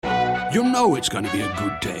You know it's going to be a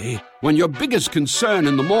good day when your biggest concern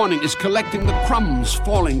in the morning is collecting the crumbs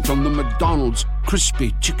falling from the McDonald's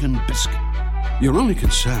crispy chicken biscuit. Your only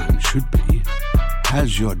concern should be,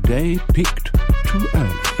 has your day peaked too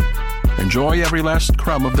early? Enjoy every last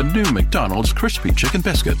crumb of the new McDonald's crispy chicken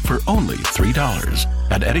biscuit for only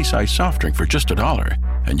 $3. Add any size soft drink for just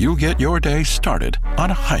 $1, and you'll get your day started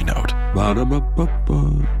on a high note.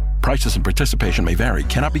 Ba-da-ba-ba-ba. Prices and participation may vary.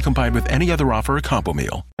 Cannot be combined with any other offer or combo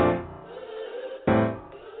meal.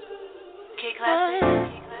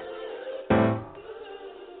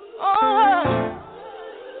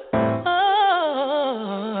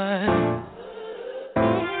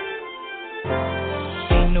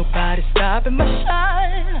 Stopping my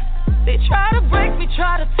shine. They try to break me,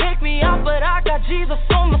 try to take me out, but I got Jesus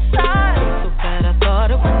on my side. So bad I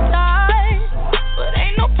thought I would die, but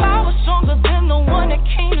ain't no power stronger than the one that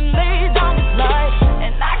came and laid down his life.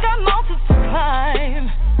 And I got mountains to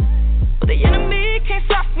climb, but the enemy can't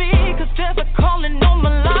stop me, 'cause there's a calling on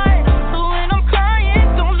my life. So when I'm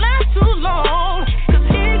crying, don't last too long, 'cause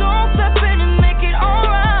he gon' step in and make it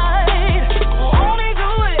alright. Won't he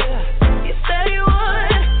do it? He said he would.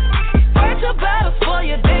 Fight your battles for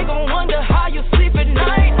you, they gon' wonder how you sleep at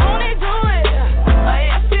night. Won't he do it?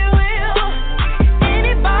 Yes, he will.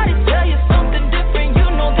 Anybody tell you something different, you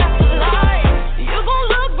know that's a lie. You gon'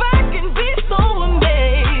 look back and be so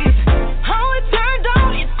amazed how it turned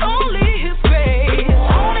out, it's only his grace.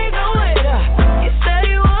 Won't he do it? He said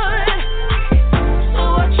he would. So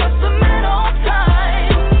I trust him at all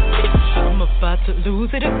times. I'm about to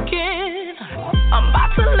lose it again. I'm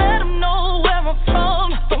about to let him know where I'm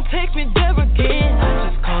from. Don't take me there again. I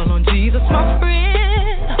just call on Jesus, my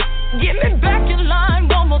friend. Get me back in line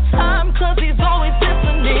one more time, 'cause he's always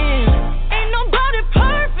listening. Ain't nobody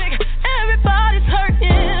perfect, everybody's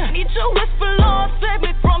hurting. Need your whisper, Lord, save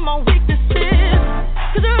me from my weaknesses,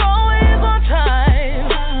 'cause you're always on time.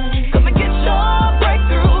 Come and get your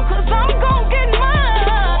breakthrough, 'cause I'm gon' get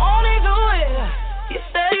mine. Won't he do it? He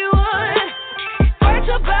said he would. Fight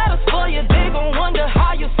your battles for you, they gon' wonder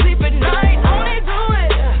how you sleep at night. Won't he do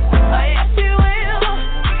it? Yes, he will.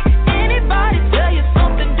 Anybody tell you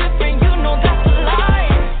something different, you know that's a lie.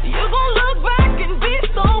 You gon' look back and be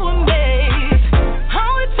so amazed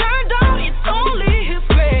how it turned out, it's only his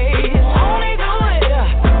grace. Won't he do it?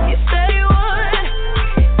 He said he would.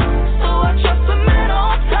 So I trust him at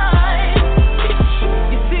all times.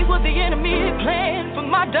 You see what the enemy planned for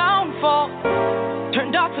my downfall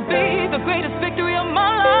turned out to be the greatest victory of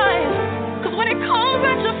my life. 'Cause when it comes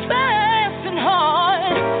at you fast and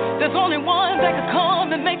hard, there's only one that can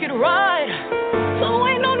come and make it right. So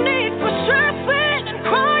ain't no need for stressing and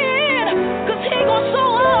crying, 'cause he gon'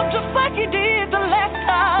 show up just like he did the last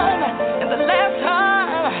time. And the last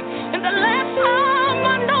time, and the last time,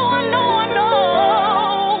 I know.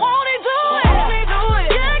 Won't he do it? Won't he do it?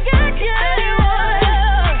 Yeah. He would.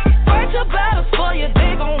 Fight your battles for you,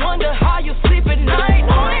 they gon' wonder how you sleep at night.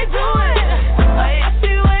 Won't he do it? Yes,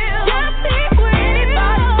 he will. Yes, he will.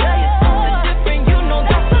 Anybody tell you something different, you know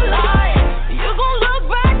that's a lie. You gon' look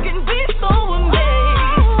back and be so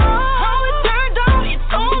amazed how it turned out,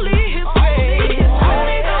 it's only his grace. Won't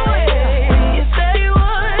he do it? He said he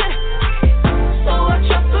would. So I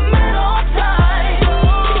trust him at all times.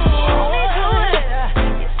 Won't he do it?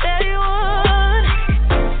 He said he would.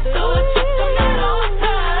 So I trust him at all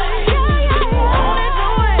times. Won't he do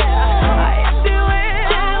it? Yes, he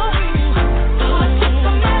will. So I trust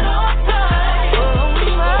him at all times.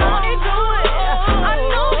 Won't he do it? I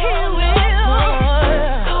know he will.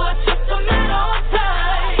 So I trust him at all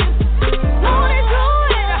times. Won't he do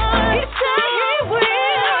it? He said he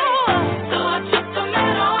will. So I trust him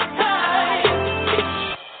at all times.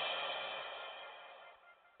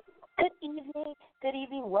 Good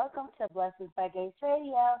evening. Welcome to Blessings by Grace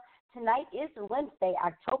Radio. Tonight is Wednesday,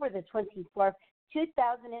 October the 24th,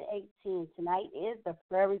 2018. Tonight is the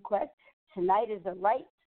prayer request. Tonight is the right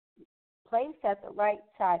place at the right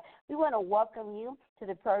time. We want to welcome you to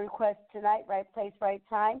the prayer request tonight, right place, right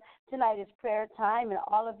time. Tonight is prayer time, and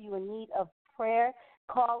all of you in need of prayer,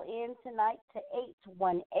 call in tonight to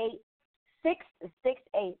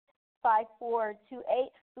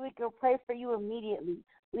 818-668-5428 so we can pray for you immediately.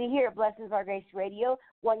 We here at Blessings by Grace Radio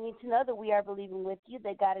want you to know that we are believing with you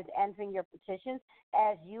that God is answering your petitions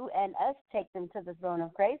as you and us take them to the throne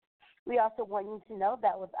of grace. We also want you to know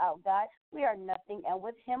that without God, we are nothing, and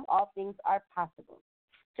with him, all things are possible.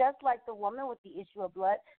 Just like the woman with the issue of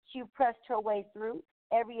blood, she pressed her way through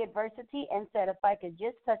every adversity and said, if I could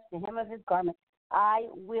just touch the hem of his garment, I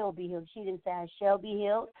will be healed. She didn't say I shall be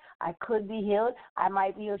healed, I could be healed, I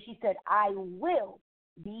might be healed. She said I will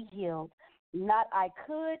be healed. Not I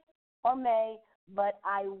could or may, but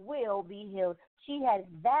I will be healed. She had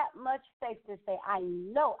that much faith to say, I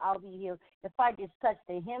know I'll be healed if I just touch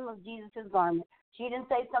the hem of Jesus' garment. She didn't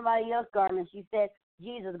say somebody else's garment. She said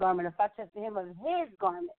Jesus' garment. If I touch the hem of his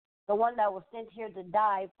garment, the one that was sent here to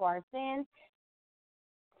die for our sins,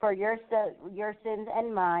 for your sins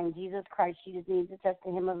and mine, Jesus Christ, she just needs to touch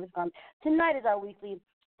the hem of his garment. Tonight is our weekly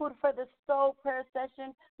Food for the Soul prayer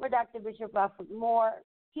session where Dr. Bishop Alfred Moore,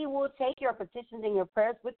 he will take your petitions and your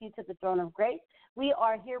prayers with you to the throne of grace. We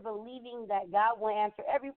are here believing that God will answer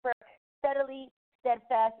every prayer steadily,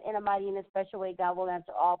 steadfast, in a mighty and a special way. God will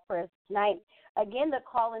answer all prayers tonight. Again, the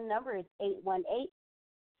call-in number is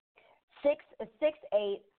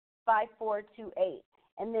 818-668-5428.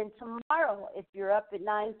 And then tomorrow, if you're up at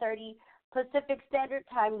 9:30 Pacific Standard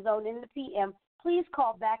Time Zone in the PM, please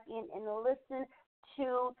call back in and listen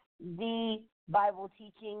to the Bible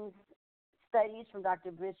teachings studies from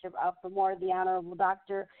Dr. Bishop Alfred Moore, the Honorable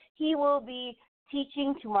Doctor. He will be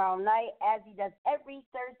teaching tomorrow night, as he does every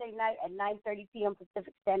Thursday night at 9:30 p.m.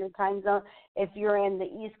 Pacific Standard Time Zone. If you're in the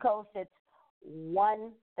East Coast, it's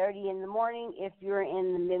 1:30 in the morning. If you're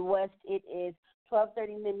in the Midwest, it is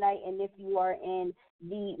 12:30 midnight. And if you are in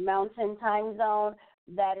the Mountain Time Zone,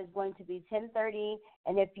 that is going to be 10:30.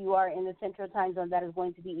 And if you are in the Central Time Zone, that is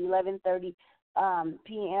going to be 11:30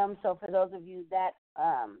 p.m. So for those of you that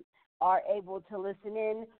are able to listen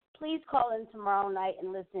in, please call in tomorrow night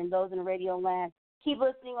and listen. Those in Radio Land, keep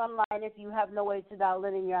listening online. If you have no way to dial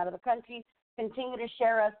in and you're out of the country, continue to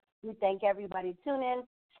share us. We thank everybody. Tune in,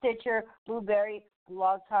 Stitcher, Blueberry,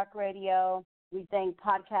 Blog Talk Radio. We thank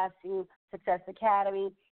Podcasting Success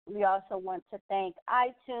Academy. We also want to thank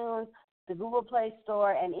iTunes, the Google Play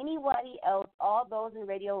Store, and anybody else, all those in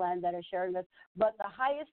Radio Land that are sharing us. But the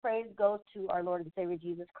highest praise goes to our Lord and Savior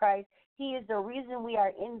Jesus Christ. He is the reason we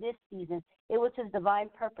are in this season. It was his divine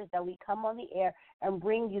purpose that we come on the air and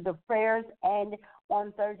bring you the prayers, and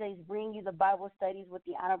on Thursdays bring you the Bible studies with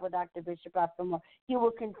the Honorable Dr. Bishop Alfred Moore. He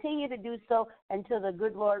will continue to do so until the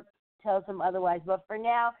good Lord tells him otherwise. But for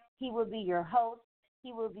now, he will be your host.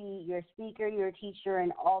 He will be your speaker, your teacher,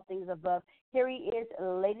 and all things above. Here he is,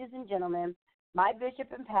 ladies and gentlemen, my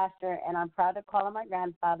bishop and pastor, and I'm proud to call him my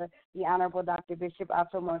grandfather, the Honorable Dr. Bishop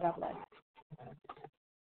Alfred Moore. God bless.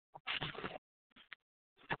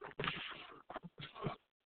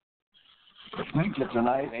 Thank you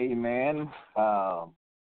tonight, amen.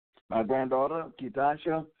 My granddaughter,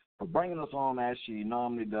 Ketasha, for bringing us on as she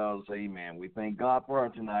normally does, amen. We thank God for her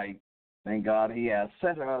tonight. Thank God he has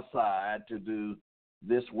set her aside to do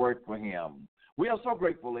this work for him. We are so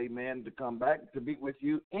grateful, amen, to come back to be with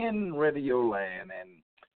you in Radio Land, and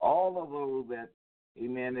all of those that,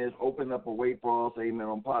 amen, has opened up a way for us, amen,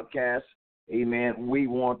 on podcasts, amen. We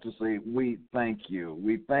want to say we thank you.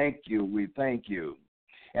 We thank you. We thank you.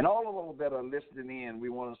 And all of those that are listening in, we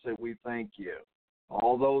want to say we thank you.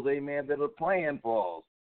 All those, amen, that are praying for us,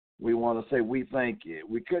 we want to say we thank you.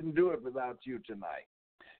 We couldn't do it without you tonight.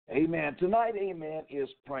 Amen. Tonight, amen, is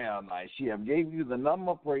prayer night. She have gave you the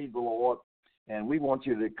number, praise the Lord, and we want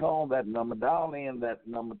you to call that number, dial in that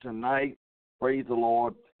number tonight, praise the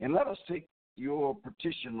Lord, and let us take your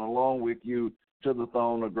petition along with you to the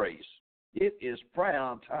throne of grace. It is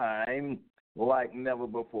prayer time like never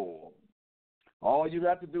before. All you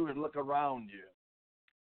got to do is look around you.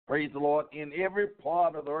 Praise the Lord. In every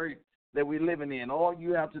part of the earth that we're living in, all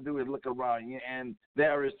you have to do is look around you, and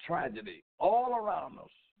there is tragedy all around us.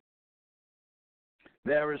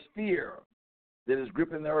 There is fear that is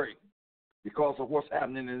gripping the earth because of what's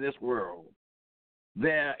happening in this world.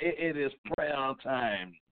 It is prayer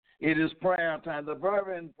time. It is prayer time. The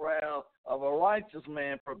fervent prayer of a righteous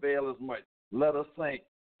man prevails much. Let us think,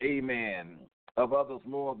 amen, of others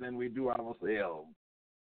more than we do ourselves.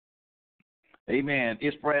 Amen.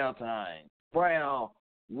 It's prayer time. Prayer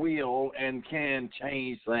will and can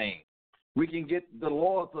change things. We can get the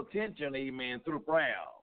Lord's attention, amen, through prayer.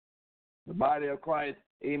 The body of Christ,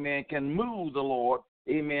 amen, can move the Lord,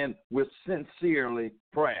 amen, with sincerely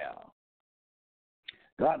prayer.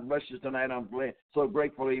 God bless you tonight. I'm so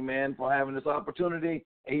grateful, amen, for having this opportunity,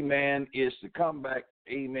 amen, is to come back,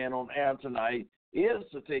 amen, on air tonight, is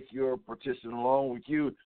to take your petition along with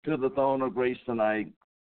you to the throne of grace tonight.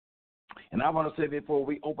 And I want to say before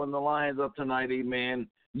we open the lines up tonight, amen,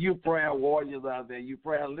 you prayer warriors out there, you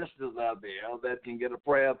prayer listeners out there that can get a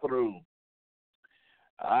prayer through.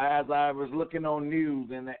 As I was looking on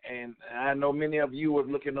news, and I know many of you were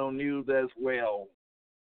looking on news as well,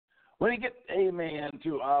 when you get, amen,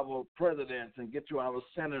 to our presidents and get to our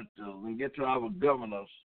senators and get to our governors,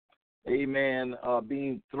 amen,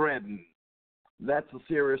 being threatened, that's a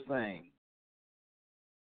serious thing.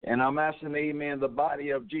 And I'm asking, amen, the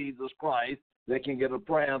body of Jesus Christ that can get a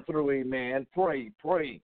prayer through, amen. Pray,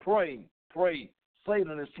 pray, pray, pray.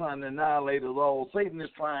 Satan is trying to annihilate us all. Satan is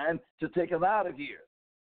trying to take us out of here.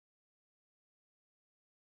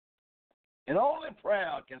 And only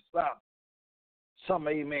prayer can stop some,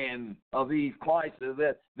 amen, of these crises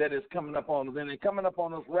that is coming up on us. And it's coming up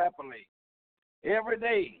on us rapidly. Every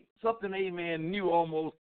day, something, amen, new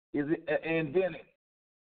almost is invented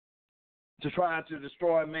to try to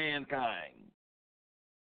destroy mankind.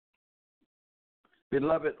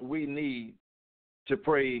 Beloved, we need to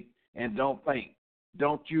pray and don't faint.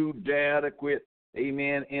 Don't you dare to quit,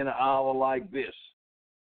 amen, in an hour like this.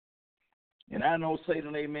 And I know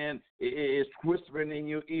Satan, amen, is whispering in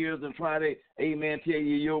your ears and trying to, amen, tell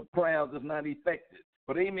you your prayers is not effective.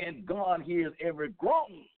 But, amen, God hears every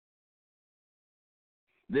groan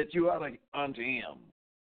that you utter unto him.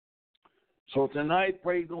 So tonight,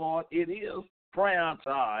 praise the Lord, it is prayer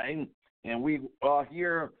time, and we are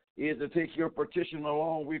here is to take your petition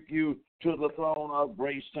along with you to the throne of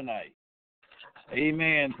grace tonight.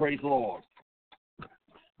 Amen. Praise the Lord.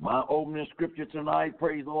 My opening scripture tonight,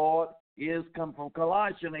 praise the Lord, is come from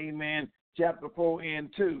Colossians, amen, chapter 4 and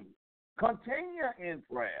 2. Continue in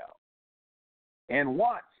prayer and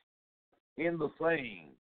watch in the same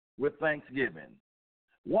with thanksgiving.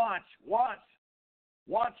 Watch,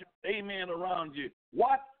 amen, around you.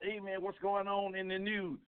 Watch, amen, what's going on in the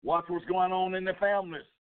news. Watch what's going on in the families.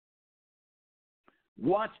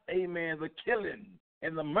 Watch, amen, the killing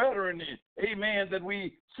and the murdering, amen, that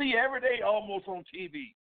we see every day almost on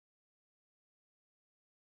TV.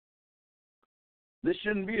 This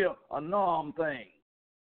shouldn't be a norm thing.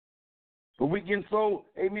 But we get so,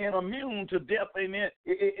 amen, immune to death, amen.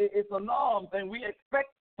 It's a norm thing. We expect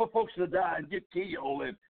for folks to die and get killed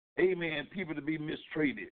and, amen, people to be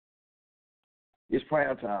mistreated. It's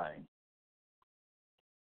prayer time.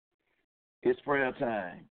 It's prayer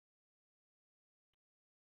time.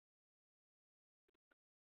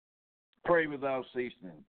 Pray without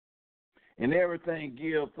ceasing. In everything,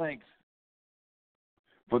 give thanks.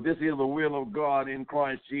 For this is the will of God in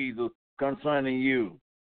Christ Jesus concerning you.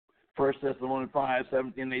 1 Thessalonians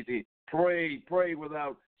 5:17-18. Pray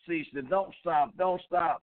without ceasing. Don't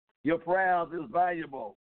stop. Your prayers is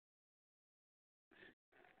valuable.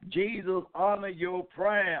 Jesus honor your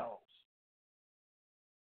prayers.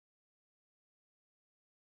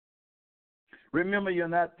 Remember, you're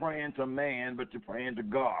not praying to man, but you're praying to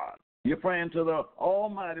God. You're praying to the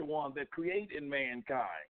Almighty One that created mankind.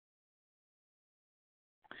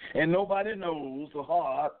 And nobody knows the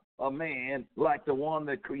heart of man like the one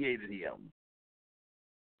that created him.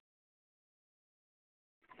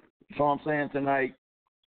 So I'm saying tonight,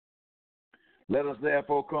 let us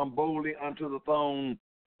therefore come boldly unto the throne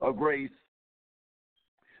of grace,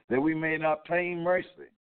 that we may obtain mercy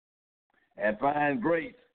and find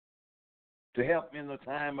grace to help in the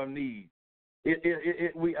time of need.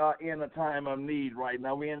 We are in a time of need right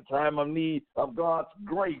now. We're in a time of need of God's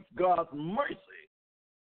grace, God's mercy.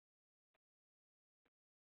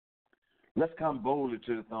 Let's come boldly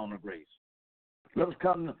to the throne of grace. Let us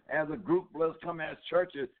come as a group. Let us come as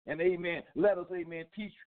churches. And, amen, let us, amen,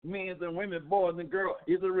 teach men and women, boys and girls,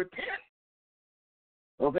 is to repent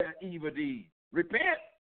of their evil deeds. Repent.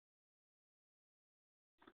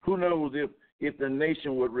 Who knows if the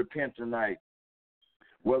nation would repent tonight,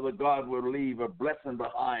 whether God will leave a blessing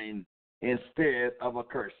behind instead of a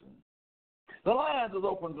cursing. The lines is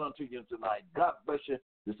open unto you tonight. God bless you.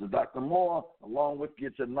 This is Dr. Moore, along with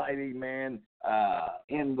you tonight, amen,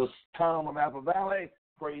 in the town of Apple Valley.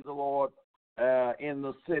 Praise the Lord. In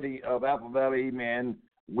the city of Apple Valley, amen.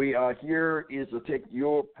 We are here is to take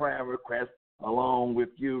your prayer request along with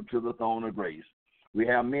you to the throne of grace. We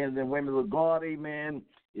have men and women of God, amen,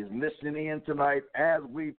 is listening in tonight as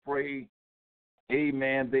we pray.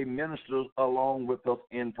 Amen. They minister along with us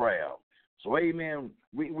in prayer. So, amen,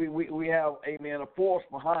 we have, amen, a force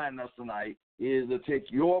behind us tonight is to take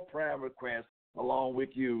your prayer request along with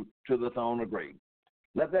you to the throne of grace.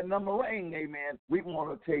 Let that number ring, amen. We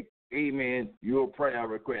want to take, amen, your prayer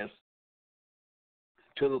request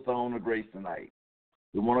to the throne of grace tonight.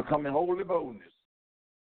 We want to come in holy boldness.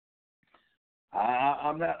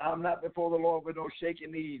 I'm not before the Lord with no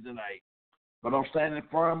shaking knees tonight, but I'm standing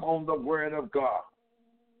firm on the word of God.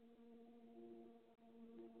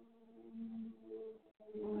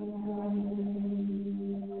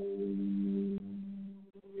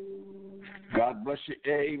 God bless you,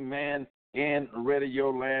 amen, in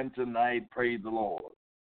radio land tonight. Praise the Lord.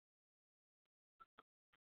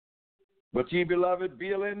 But ye, beloved,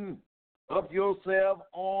 building up yourself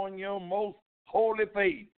on your most holy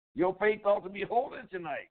faith. Your faith ought to be holy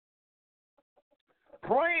tonight.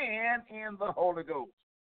 Praying in the Holy Ghost.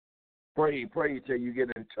 Pray till you get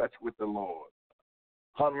in touch with the Lord.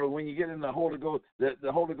 Hallelujah. When you get in the Holy Ghost,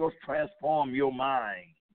 the Holy Ghost transform your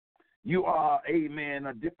mind. You are, amen,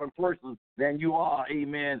 a different person than you are,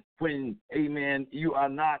 amen, when, amen, you are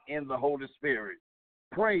not in the Holy Spirit.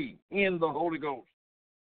 Pray in the Holy Ghost.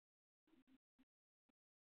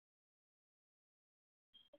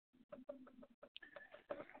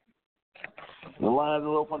 The lines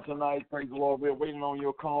are open tonight. Praise the Lord. We're waiting on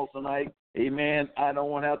your calls tonight. Amen. I don't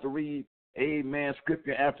want to have to read, amen,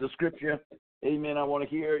 scripture after scripture. Amen. I want to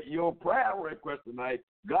hear your prayer request tonight.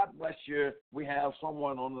 God bless you. We have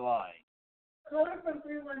someone on the line. Caller from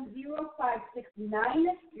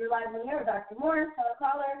 310-569. You're live in here, Dr. Morris. Hello,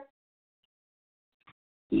 caller.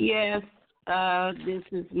 Yes, this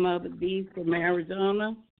is Mother B from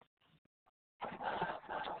Arizona.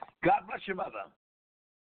 God bless you, Mother.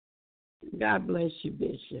 God bless you,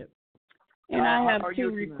 Bishop. And I have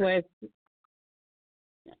two requests.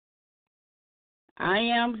 I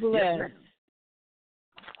am blessed,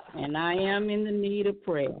 and I am in the need of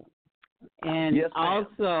prayer. And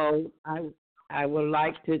also, I would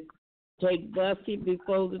like to take Jusy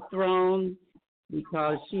before the throne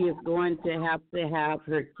because she is going to have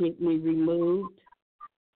her kidney removed.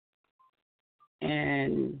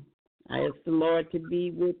 And I ask the Lord to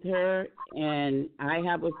be with her, and I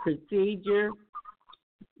have a procedure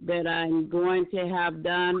that I'm going to have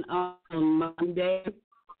done on Monday,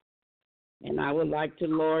 and I would like the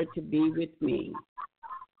Lord to be with me.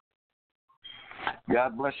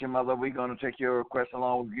 God bless you, Mother. We're going to take your request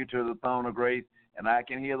along with you to the throne of grace, and I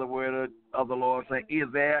can hear the word of the Lord say,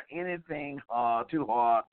 is there anything too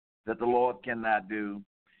hard that the Lord cannot do?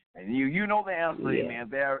 And you know the answer, amen.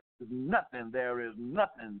 There is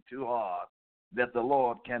nothing too hard that the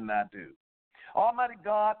Lord cannot do. Almighty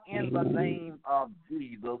God, in the name of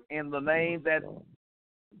Jesus, in the name that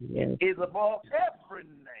is above every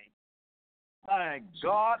name, my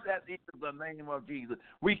God, that is the name of Jesus.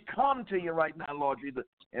 We come to you right now, Lord Jesus,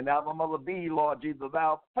 and our Mother B, Lord Jesus,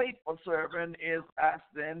 our faithful servant is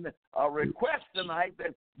asking a request tonight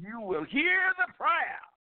that you will hear the prayer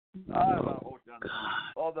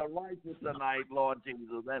of the righteous tonight, Lord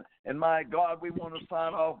Jesus. And my God, we want to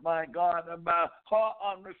sign off, my God, about her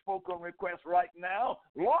unspoken request right now.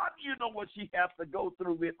 Lord, you know what she has to go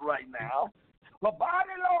through with right now. The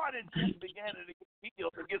body, Lord, is just beginning to get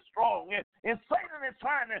healed, to get strong. And Satan is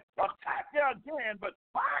trying to attack you again. But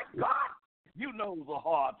my God, you know the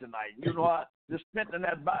heart tonight. You know how to strengthen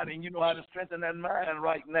that body, and you know how to strengthen that mind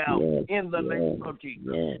right now in the name of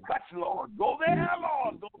Jesus. Touch, Lord. Go there,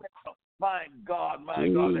 Lord. Go there. My God,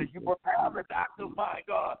 as you prepare the doctors, my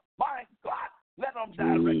God, let them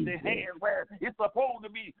direct their hand where it's supposed to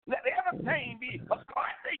be. Let everything be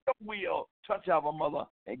according to your will. Touch our mother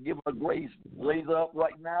and give her grace. Raise up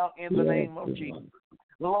right now in the name of Jesus.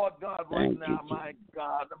 Lord God, right now, my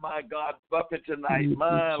God, buffet tonight,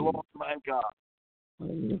 my Lord, my God. I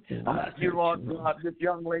ask you, Lord God, this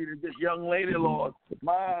young lady, Lord,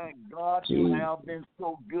 my God, you have been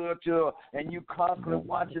so good to her, and you constantly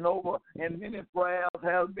watching over, and many prayers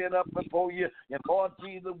have been up before you. And Lord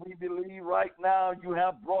Jesus, we believe right now you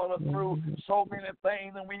have brought her through so many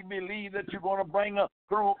things, and we believe that you're going to bring her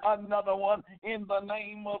through another one in the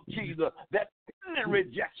name of Jesus. That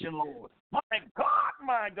rejection, Lord.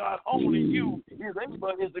 My God, only you is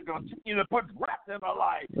able to continue to put breath in her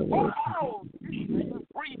life. Oh, Jesus,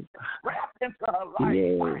 breathe breath into her life.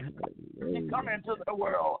 She come into the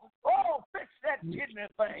world. Oh, fix that kidney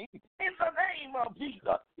thing in the name of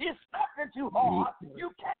Jesus. It's nothing too hard.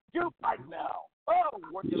 You can't do right now. Oh,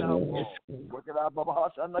 work it out for her. Work it out for her.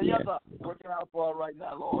 Work it out for her right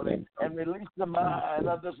now, Lord. And release the mind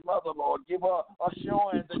of this mother, Lord. Give her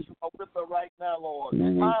assurance that you are with her right now, Lord.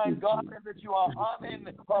 My God, that you are honoring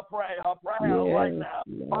her prayer right now.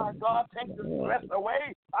 My God, take the stress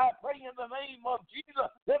away. I pray in the name of Jesus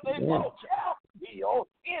that they both shall be healed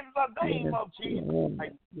in the name of Jesus.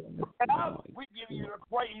 And we give you the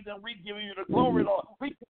praise and we give you the glory, Lord. We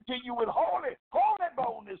come to you with holy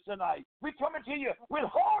boldness tonight. We coming to you with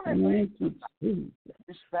holy faith.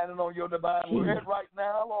 We're standing on your divine word right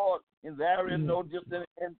now, Lord. And there is no distance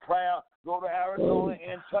in prayer. Go to Arizona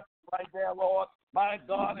and touch right there, Lord. My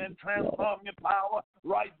God, and transform your power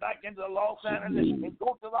right back into Los Angeles and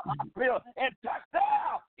go to the hospital and touch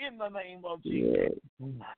there in the name of Jesus.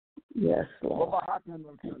 Yes, Lord.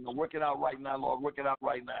 Work it out right now, Lord. Work it out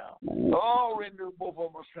right now. Oh, renew both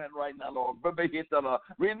of our strength right now, Lord. Renew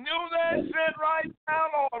that strength right now,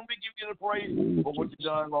 Lord. We give you the praise for what you've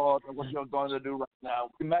done, Lord, and what you're going to do right now.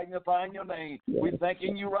 We magnifying your name. We're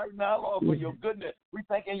thanking you right now, Lord, for your goodness. We're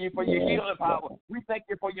thanking you for your healing power. We thank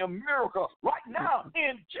you for your miracle right now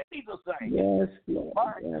in Jesus' name. Yes, Lord.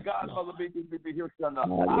 My God, Mother baby, here, son. I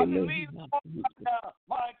believe,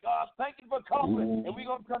 my God, thank you for coming, and we're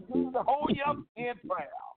going to continue to hold you up in prayer.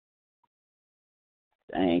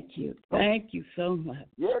 Thank you. Thank you so much.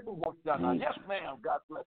 Yes, ma'am. God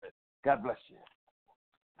bless you. God bless you.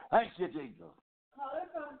 Thank you, Jesus. Caller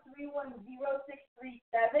from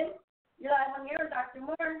 310637. You're live on here, Dr.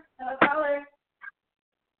 Moore. Hello, caller.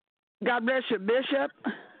 God bless you, Bishop.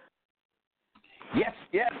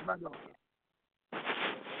 Yes, my God.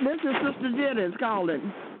 This is Sister Jennings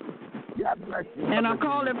calling. God bless you. And I'm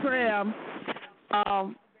calling prayer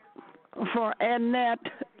for Annette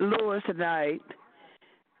Lewis tonight.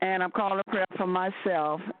 And I'm calling prayer for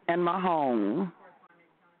myself and my home.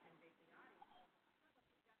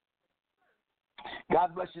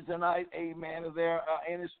 God bless you tonight. Amen. Is there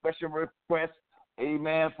any special request,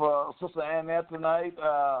 amen, for Sister Annette tonight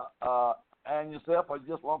and yourself, or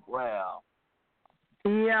just one prayer?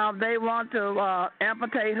 Yeah, they want to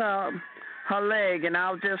amputate her leg, and I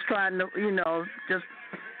was just trying to, just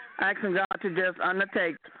asking God to just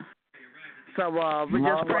undertake. So we're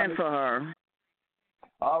just praying for her.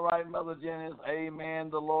 All right, Mother Jennings, amen.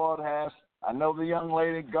 The Lord has, I know the young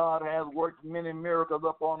lady, God has worked many miracles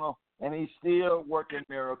upon her, and he's still working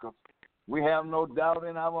miracles. We have no doubt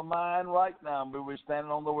in our mind right now, but we're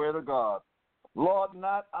standing on the word of God. Lord,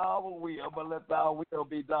 not our will, but let thy will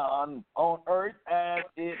be done on earth as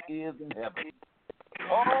it is in heaven.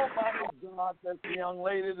 Oh, my God, that young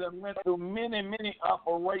lady that went through many, many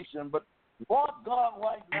operations, but Lord God,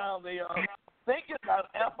 right now they are thinking about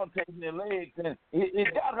amputating their legs, and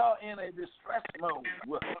it got her in a distress mode.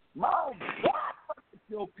 My God, let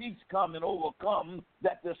your peace come and overcome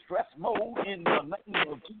that distress mode in the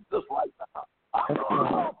name of Jesus right now. I know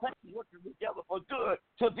all things working together for good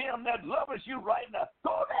to them that loves you right now.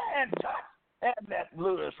 Go there and touch Annette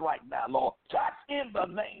Lewis right now, Lord. Touch in the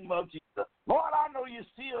name of Jesus. Lord, I know you're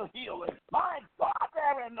still healing. My God,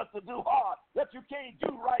 there ain't nothing too hard that you can't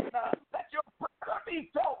do right now. Let your prayer be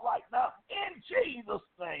felt right now. In Jesus'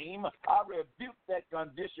 name, I rebuke that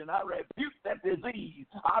condition. I rebuke that disease.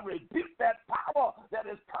 I rebuke that power that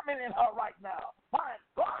is coming in her right now. My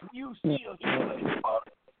God, you still healing.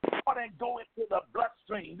 And go into the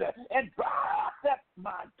bloodstream and drive that,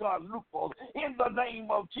 my God, loopholes in the name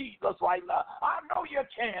of Jesus right now. I know you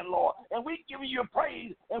can, Lord, and we give you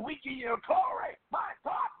praise and we give you glory, my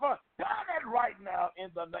God, for doing it right now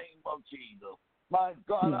in the name of Jesus. My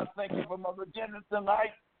God, I thank you for Mother Jennings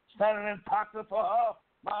tonight, standing in pocket for her.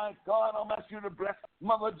 My God, I'm asking you to bless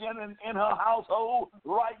Mother Jennings in her household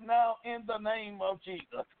right now in the name of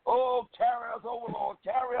Jesus. Oh, carry us over, Lord.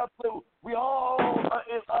 Carry us through. We all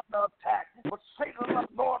is under attack. But Satan,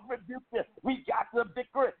 Lord, rebuke you. We got the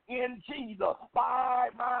victory in Jesus.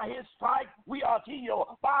 By his stripes, we are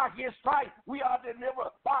healed. By his stripes, we are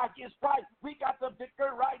delivered. By his stripes, we got the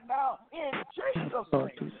victory right now in Jesus'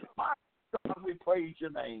 name. My God, we praise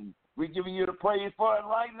your name. We're giving you the praise for it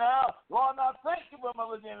right now. Lord, I thank you for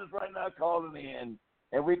Mother Jennings right now calling in.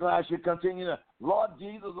 And we're going to ask you to continue to, Lord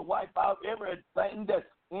Jesus, to wipe out everything that's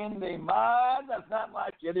in their mind that's not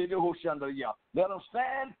like you. Let them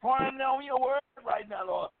stand praying on your word right now,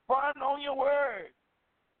 Lord. Praying on your word.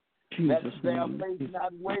 Let their faith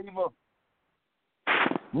not waver.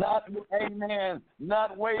 Not, amen,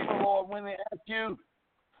 not waver, Lord, when they ask you.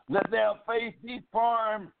 Let their faith be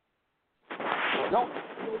firm. Don't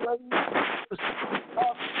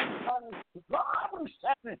God, we're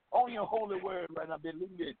standing on your holy word right now.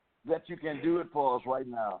 Believe that you can do it for us right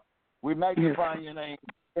now. We magnify your name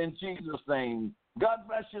in Jesus' name. God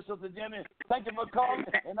bless you, Sister Jenny. Thank you for calling.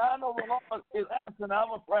 And I know the Lord is answering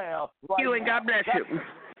our prayer. Right you and God bless you.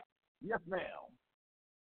 Yes, ma'am.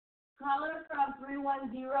 Caller from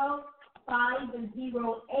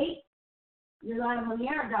 310-508. You're live on the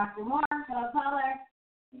air, Dr. Moore. Hello, caller.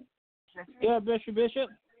 Yeah, bless you, Bishop.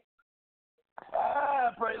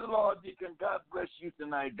 Praise the Lord, Deacon. God bless you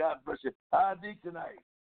tonight. God bless you. How Deacon tonight?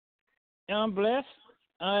 I'm blessed.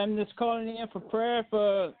 I'm just calling in for prayer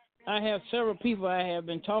for. I have several people I have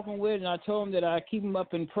been talking with, and I told them that I keep them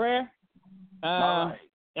up in prayer. All right.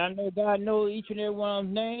 I know God knows each and every one of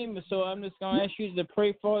them names, so I'm just going to ask you to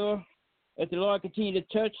pray for them, that the Lord continue to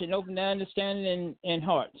touch and open their understanding and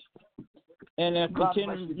hearts. And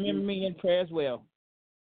continue to remember me in prayer as well.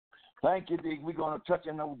 Thank you, Dick. We're going to touch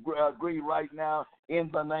and agree right now in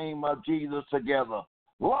the name of Jesus together.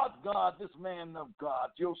 Lord God, this man of God,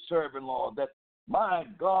 your servant, Lord, that my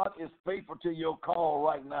God is faithful to your call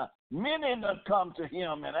right now. Many that come to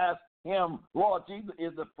him and ask him, Lord Jesus,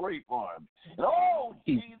 is to pray for him. And oh,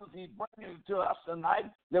 Jesus, he's bringing it to us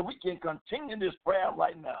tonight that we can continue this prayer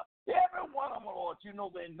right now. Every one of them, Lord, you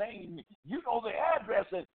know their name, you know their address,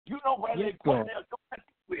 and you know where they're going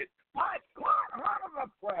with. My God, out of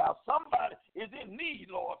the prayer, somebody is in need,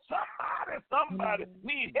 Lord. Somebody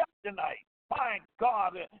need help tonight. My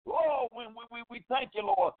God, oh, when we thank you,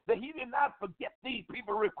 Lord, that he did not forget these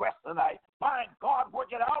people requests tonight. My God,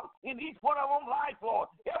 work it out in each one of them life, Lord.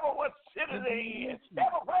 Everywhere city they in,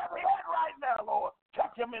 everywhere they at right now, Lord.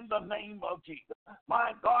 Touch them in the name of Jesus.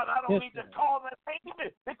 My God, I don't need to call their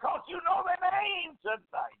name because you know their name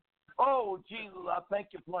tonight. Oh, Jesus, I thank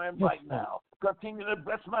you for him right now. Continue to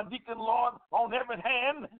bless my deacon, Lord, on every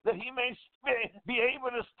hand, that he may be able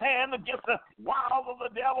to stand against the wiles of the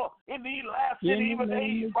devil in these last and evil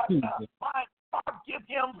days right now. My God, give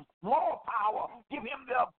him more power. Give him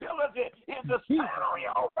the ability to stand on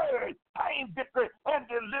your word, pain, victory, and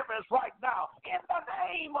deliverance right now. In the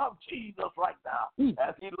name of Jesus right now.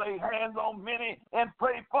 As he lay hands on many and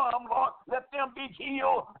pray for them, Lord, let them be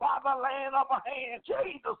healed by the laying of a hand.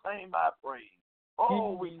 Jesus' name I pray.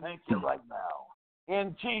 Oh, we thank you right now.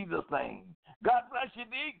 In Jesus' name. God bless you,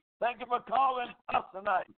 Deke. Thank you for calling us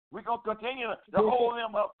tonight. We're going to continue to hold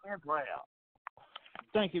them up in prayer.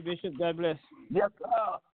 Thank you, Bishop. God bless. Yes, sir.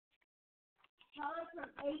 Caller from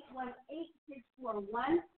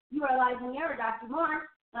 818-641. You are live in the air, Dr. Moore.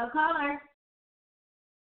 No caller.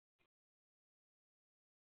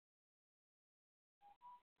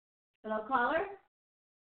 Hello, caller.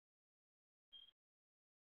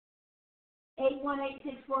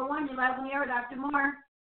 818-641. You're live in the air, Dr. Moore.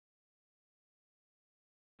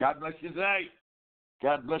 God bless you tonight.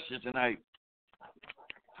 God bless you tonight.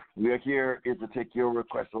 We are here to take your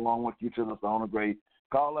request along with you to the throne of grace.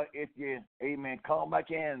 Caller, if you, amen, call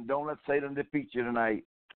back in. Don't let Satan defeat you tonight.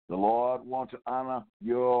 The Lord wants to honor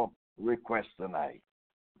your request tonight.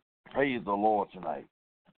 Praise the Lord tonight.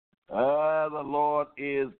 The Lord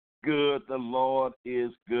is good. The Lord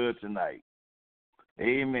is good tonight.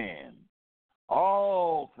 Amen.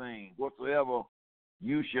 All things whatsoever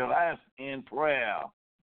you shall ask in prayer,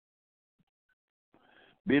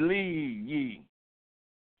 believe ye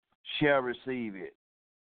shall receive it.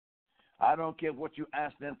 I don't care what you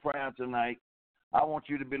ask in prayer tonight. I want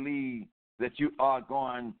you to believe that you are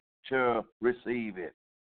going to receive it.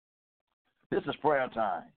 This is prayer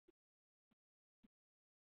time.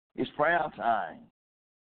 It's prayer time.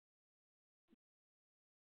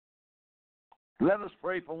 Let us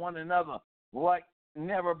pray for one another like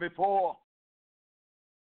never before.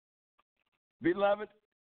 Beloved,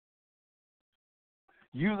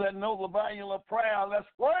 you that know the value of prayer, let's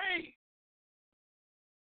pray.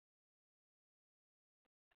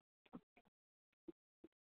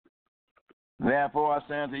 Therefore I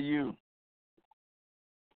say unto you,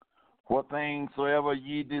 what things soever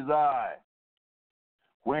ye desire,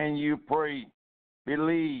 when you pray,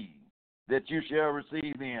 believe that you shall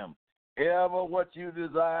receive them. Ever what you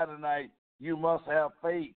desire tonight, you must have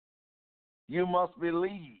faith. You must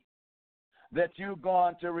believe that you're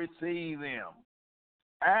going to receive them.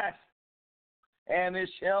 Ask, and it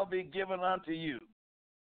shall be given unto you.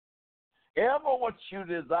 Ever what you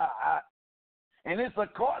desire, and it's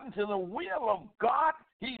according to the will of God,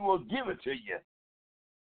 he will give it to you.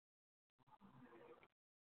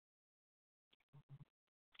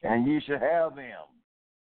 And you shall have them.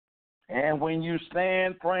 And when you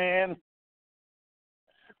stand praying,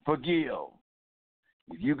 forgive.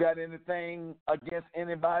 If you got anything against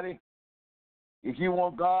anybody, if you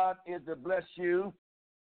want God is to bless you,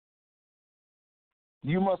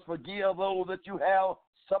 you must forgive those that you have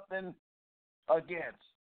something against.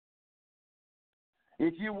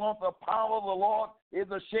 If you want the power of the Lord is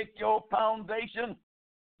to shake your foundation,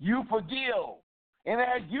 you forgive. And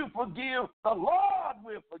as you forgive, the Lord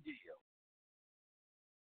will forgive.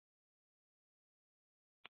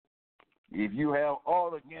 If you have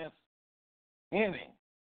aught against any,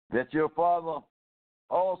 that your Father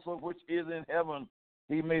also which is in heaven,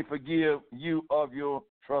 he may forgive you of your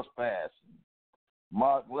trespass.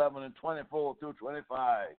 Mark 11:24 through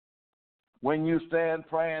 25. When you stand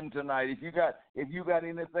praying tonight, if you got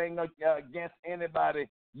anything against anybody,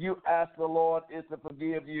 you ask the Lord is to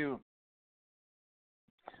forgive you.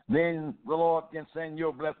 Then the Lord can send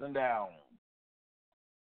your blessing down.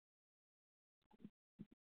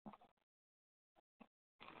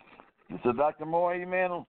 This is Dr. Moore,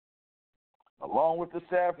 amen, along with the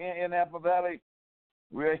staff here in Apple Valley.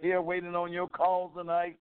 We're here waiting on your calls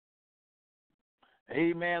tonight.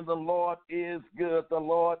 Amen. The Lord is good. The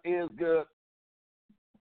Lord is good.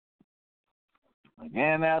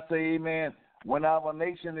 Again, I say amen. When our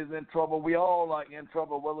nation is in trouble, we all are in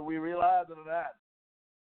trouble, whether we realize it or not.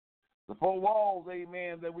 The four walls,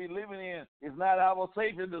 amen, that we're living in is not our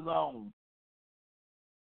safety zone.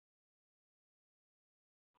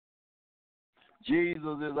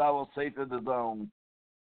 Jesus is our safety zone.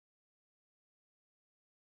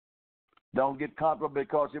 Don't get comfortable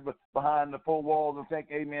because you're behind the four walls and think,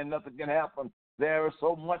 amen, nothing can happen. There is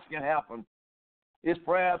so much can happen. It's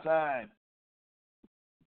prayer time.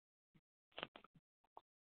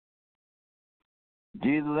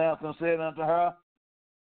 Jesus answered and said unto her,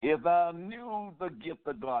 if thou knew the gift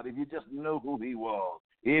of God, if you just knew who he was,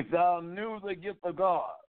 if thou knew the gift of God,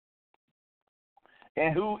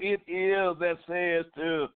 and who it is that says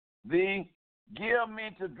to thee, give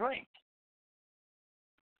me to drink,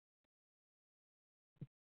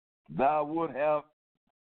 thou would have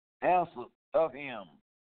answered of him,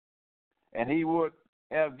 and he would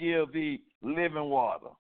have given thee living water.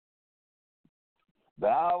 The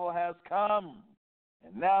hour has come,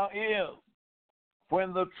 and now is,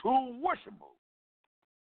 when the true worshiper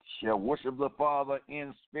shall worship the Father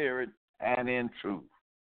in spirit and in truth.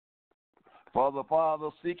 For the Father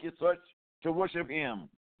seeketh such to worship him.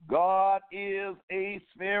 God is a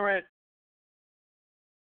spirit.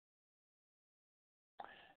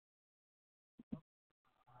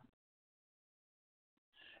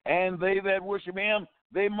 And they that worship him,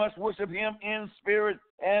 they must worship him in spirit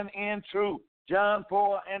and in truth. John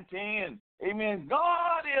 4:10. Amen.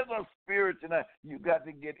 God is a spirit tonight. You got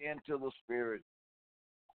to get into the spirit.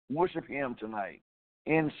 Worship him tonight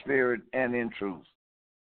in spirit and in truth.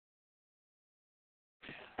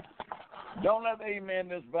 Don't let, amen,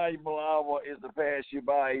 this valuable hour is to pass you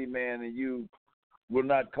by, amen, and you will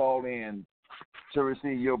not call in to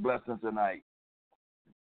receive your blessings tonight.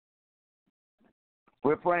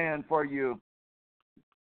 We're praying for you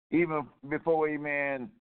even before, amen,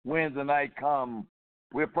 Wednesday night come.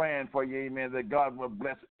 We're praying for you, amen, that God will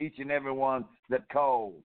bless each and every one that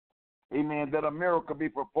calls. Amen, that a miracle be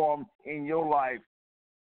performed in your life.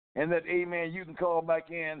 And that, amen, you can call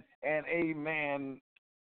back in and, amen,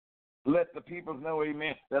 let the people know,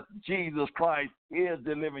 amen, that Jesus Christ is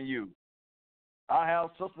delivering you. I have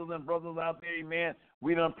sisters and brothers out there, amen.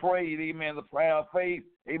 We done prayed, amen, the prayer of faith,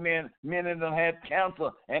 amen. Many done had cancer,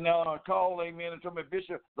 and they are called, amen, and told me,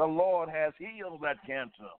 Bishop, the Lord has healed that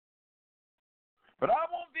cancer. But I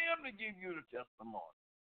want them to give you the testimony.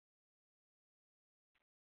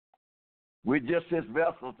 We're just his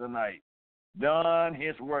vessel tonight, done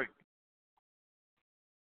his work.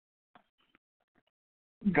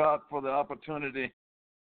 God, for the opportunity,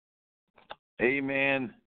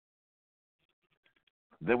 amen,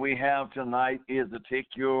 that we have tonight is to take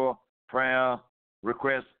your prayer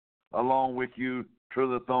request along with you to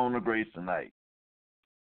the throne of grace tonight.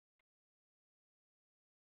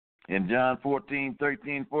 In John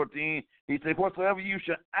 14:13-14, he said, whatsoever you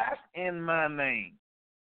shall ask in my name,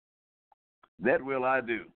 that will I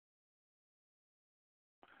do,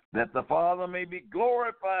 that the Father may be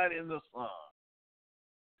glorified in the Son.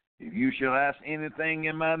 If you shall ask anything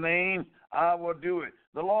in my name, I will do it.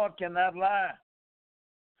 The Lord cannot lie.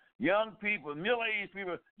 Young people, middle-aged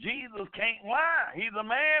people, Jesus can't lie. He's a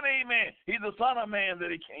man, amen. He's the Son of Man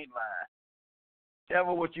that he can't lie.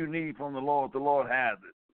 Ever what you need from the Lord has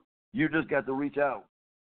it. You just got to reach out.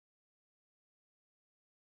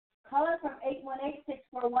 Caller from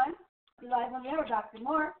 818-641. You live on the air, Dr.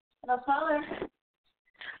 Moore. Hello, caller.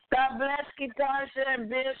 God bless you, Tasha and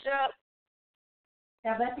Bishop.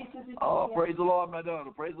 God bless you, Sister. Oh, praise the Lord, my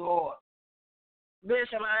daughter. Praise the Lord.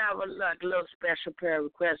 Bishop, I have a little special prayer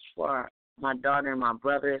request for my daughter and my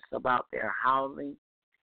brother. It's about their housing,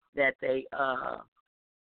 that they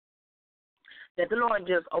that the Lord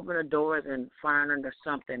just open the doors and find them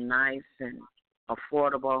something nice and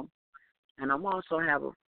affordable. And I'm also have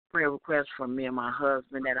a prayer request for me and my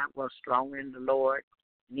husband that I grow stronger in the Lord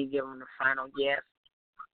and he give him the final yes.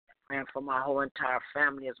 Praying for my whole entire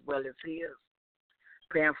family as well as his.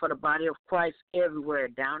 Praying for the body of Christ everywhere,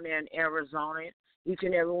 down there in Arizona, each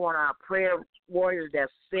and every one of our prayer warriors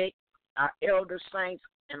that's sick, our elder saints,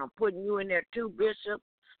 and I'm putting you in there too, Bishop,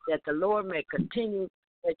 that the Lord may continue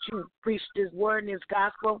that you preach this word and this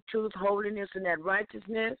gospel, truth, holiness, and that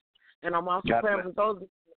righteousness. And I'm also praying for those in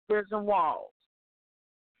the prison walls.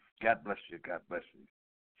 God bless you. God bless you.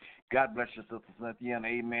 God bless you, Sister Cynthia, and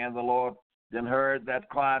amen. The Lord then heard that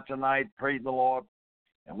cry tonight. Praise the Lord.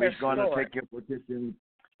 And we're going to take your petition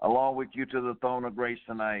along with you to the throne of grace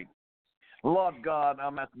tonight. Lord God,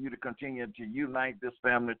 I'm asking you to continue to unite this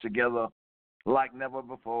family together like never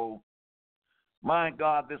before. My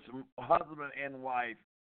God, this husband and wife,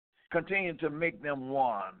 continue to make them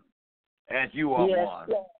one as you are one.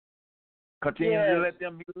 Yes. Continue to let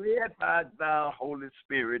them be led by thy Holy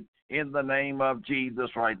Spirit in the name of Jesus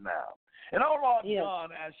right now. And, oh, Lord God,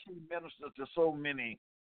 as she ministers to so many,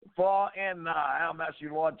 far and nigh, I'm asking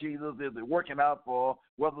you, Lord Jesus, is it working out for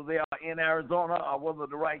whether they are in Arizona or whether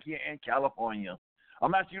they're right here in California.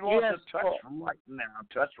 I'm asking you, Lord, to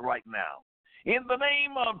touch right now. In the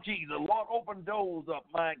name of Jesus, Lord, open doors up,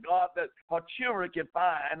 my God, that her children can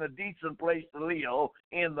find a decent place to live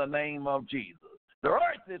in the name of Jesus. The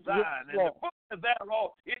earth is thine, and the foot is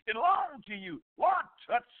thereof. It belongs to you. Lord,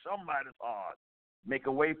 touch somebody's heart. Make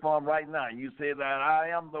a way for them right now. You say that I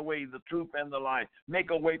am the way, the truth, and the life.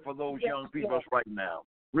 Make a way for those young people right now.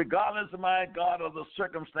 Regardless, my God, of the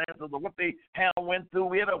circumstances of what they have went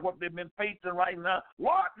through it or what they've been facing right now,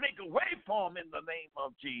 Lord, make a way for them in the name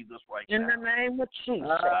of Jesus right now. In the name of Jesus.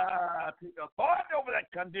 Take authority over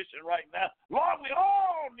that condition right now. Lord, we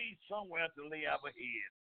all need somewhere to lay our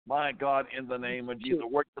head. My God, in the name of Jesus,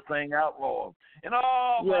 work the thing out, Lord. And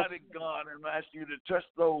Almighty God, and I ask you to touch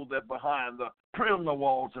those that are behind the prison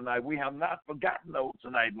wall tonight. We have not forgotten those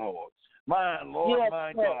tonight, Lord. My Lord,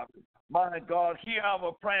 my God. My God, hear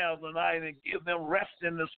our prayers tonight and give them rest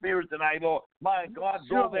in the spirit tonight, Lord. My God,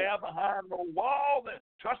 go there behind the wall and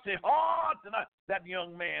touch their heart tonight. That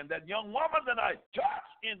young man, that young woman tonight, touch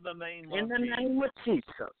in the name of Jesus. In the name of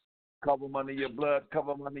Jesus. Cover them under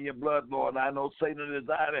your blood, Lord. I know Satan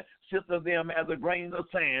desires to sift of them as a grain of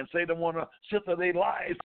sand. Satan want to sift of their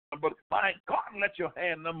lives. But my God, let your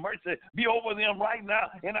hand of mercy be over them right now.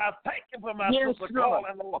 And I thank you for my sister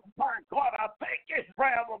calling, Lord. My God, I thank you for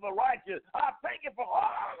prayers of the righteous. I thank you for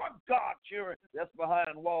all of God's children that's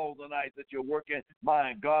behind walls tonight that you're working.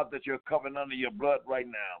 My God, that you're covering under your blood right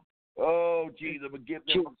now. Oh, Jesus, but give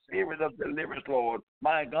them a spirit of deliverance, Lord.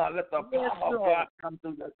 My God, let the power of God come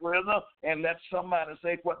through that prison and let somebody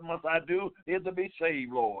say, what must I do is to be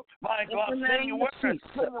saved, Lord. My God, send your word, send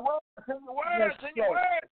your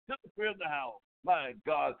word to the prison house. My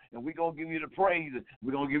God, and we're going to give you the praise.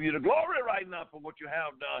 We're going to give you the glory right now for what you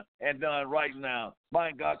have done and done right now.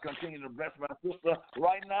 My God, continue to bless my sister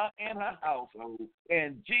right now in her household.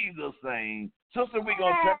 In Jesus' name. Sister, we're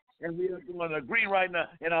going to touch and we're going to agree right now,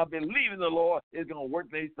 and I believe in the Lord is going to work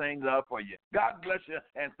these things out for you. God bless you,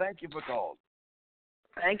 and thank you for calling.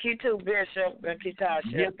 Thank you too, Bishop and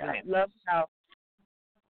Kitasha. Yes, love you.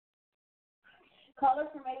 Caller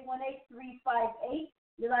from 818-358.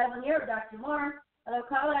 You're live on the air, Dr. Moore. Hello,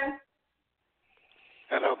 caller.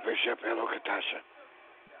 Hello, Bishop. Hello, Kitasha.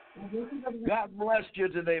 God bless you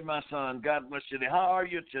today, my son. God bless you today. How are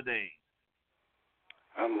you today?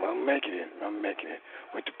 I'm making it. I'm making it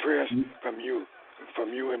with the prayers from you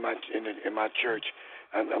in my church.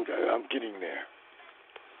 I'm getting there.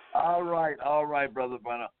 All right, Brother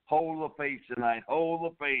Brenner. Hold the faith tonight.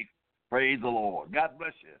 Hold the faith. Praise the Lord. God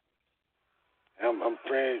bless you. I'm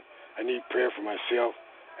praying. I need prayer for myself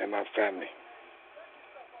and my family.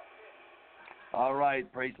 All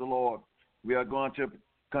right, praise the Lord. We are going to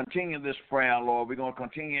continue this prayer, Lord. We're going to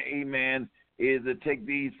continue, amen, is to take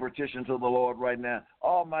these petitions to the Lord right now.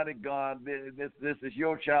 Almighty God, this is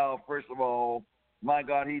your child, first of all. My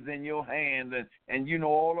God, he's in your hand, and you know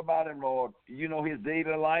all about him, Lord. You know his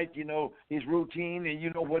daily life, you know his routine, and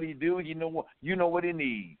you know what he do, you know what he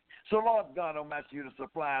needs. So, Lord God, I'm asking you to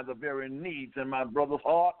supply the very needs in my brother's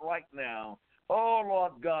heart right now. Oh,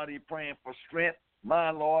 Lord God, he's praying for strength,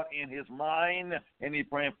 my Lord, in his mind, and he's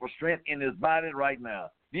praying for strength in his body right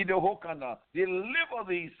now. Deliver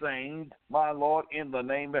these things, my Lord, in the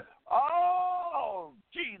name of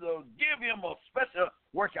Jesus. Give him a special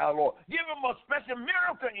workout, Lord. Give him a special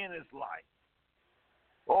miracle in his life.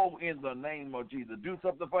 Oh, in the name of Jesus. Do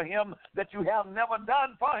something for him that you have never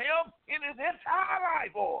done for him in his entire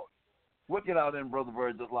life, Lord. Work it out in Brother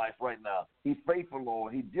Bird's life right now. He's faithful,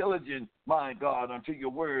 Lord. He's diligent, my God, unto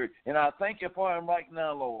your word. And I thank you for him right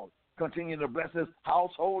now, Lord. Continue to bless his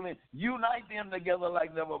household and unite them together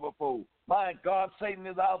like never before. My God, Satan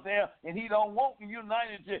is out there, and he don't want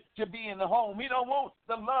united to be in the home. He don't want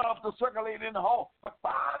the love to circulate in the home. But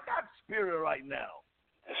find that spirit right now.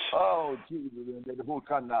 Oh, Jesus,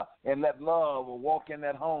 and let love walk in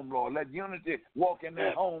that home, Lord. Let unity walk in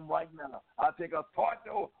that home right now. I take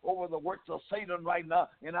authority over the works of Satan right now,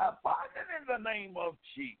 and I bind it in the name of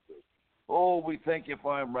Jesus. Oh, we thank you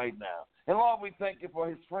for him right now. And, Lord, we thank you for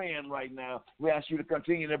his friend right now. We ask you to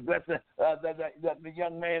continue to bless the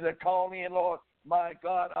young man that called in, Lord. My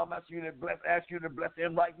God, I'm asking you to ask you to bless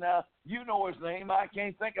him right now. You know his name. I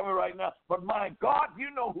can't think of it right now. But my God, you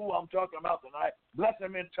know who I'm talking about tonight. Bless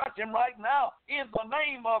him and touch him right now in the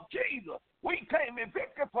name of Jesus. We claim a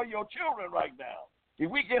victory for your children right now. If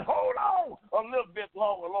we can hold on a little bit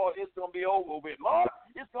longer, Lord, it's going to be over with. Lord,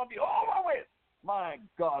 it's going to be over with. My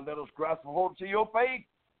God, let us grasp a hold to your faith.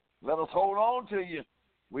 Let us hold on to you.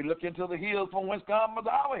 We look into the hills from whence comes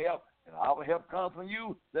our help. And our help comes from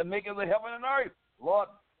you that maketh the heaven and earth. Lord,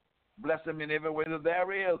 bless him in every way that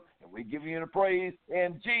there is. And we give you the praise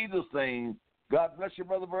in Jesus' name. God bless you,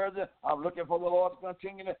 Brother Virgil. I'm looking for the Lord to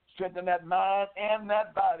continue to strengthen that mind and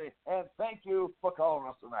that body. And thank you for calling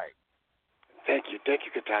us tonight. Thank you. Thank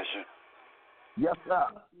you, Katasha. Yes, sir.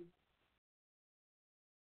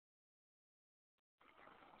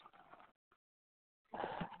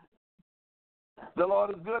 The Lord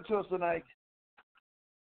is good to us tonight.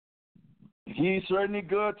 He's certainly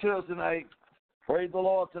good to us tonight. Praise the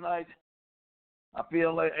Lord tonight. I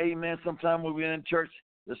feel like, amen, sometime when we're in church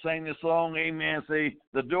to sing this song, amen, say,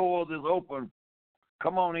 the doors is open.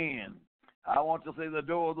 Come on in. I want to say the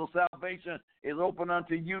doors of salvation is open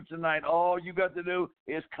unto you tonight. All you got to do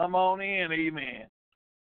is come on in, amen.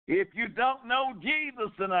 If you don't know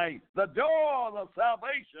Jesus tonight, the door of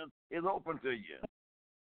salvation is open to you.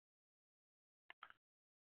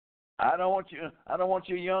 I don't want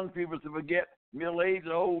you young people to forget middle-aged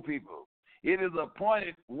or old people. It is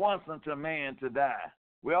appointed once unto man to die.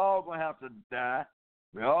 We're all going to have to die.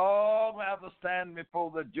 We're all going to have to stand before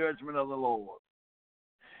the judgment of the Lord.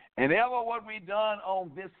 And ever what we done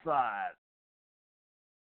on this side,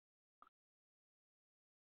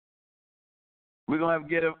 we're going to have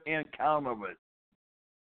to get an account of it,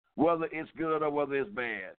 whether it's good or whether it's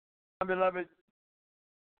bad. Beloved,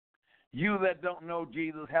 you that don't know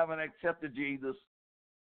Jesus, haven't accepted Jesus,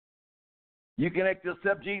 you can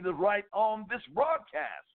accept Jesus right on this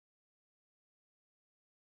broadcast.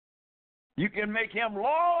 You can make him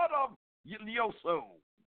Lord of your soul.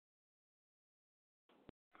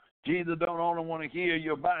 Jesus don't only want to hear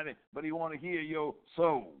your body, but he want to hear your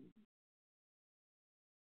soul.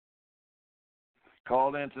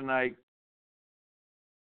 Call in tonight,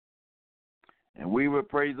 and we will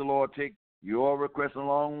praise the Lord. Take your request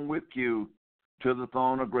along with you to the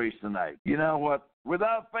throne of grace tonight. You know what?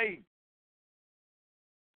 Without faith,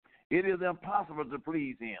 it is impossible to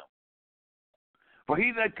please him. For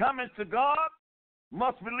he that cometh to God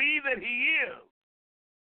must believe that he is,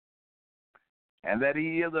 and that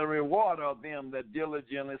he is a rewarder of them that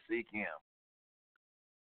diligently seek him.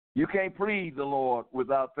 You can't please the Lord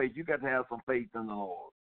without faith. You got to have some faith in the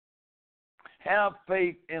Lord. Have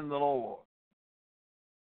faith in the Lord.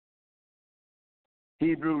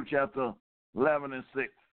 Hebrews chapter 11 and 6.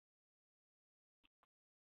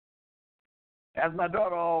 As my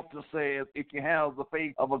daughter often says, if you have the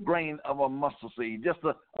faith of a grain of a mustard seed, just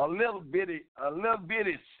a little bitty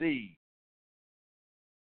seed,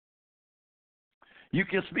 you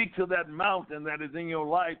can speak to that mountain that is in your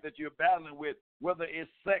life that you're battling with, whether it's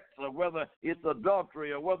sex or whether it's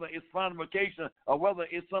adultery or whether it's fornication or whether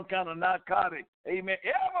it's some kind of narcotic. Amen.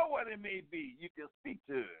 Ever what it may be, you can speak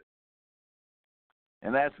to it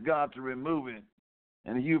and ask God to remove it.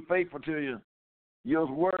 And if you're faithful to your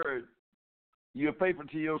word, you're faithful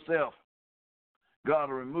to yourself, God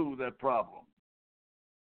will remove that problem.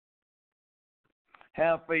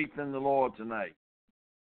 Have faith in the Lord tonight.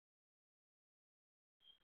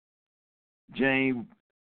 James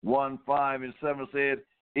 1:5-7 said,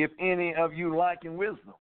 if any of you lacking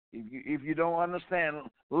wisdom, if you don't understand,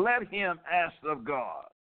 let him ask of God,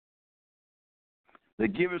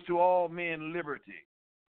 that giveth to all men liberty,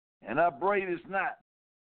 and upbraideth not,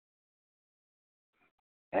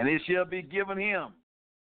 and it shall be given him.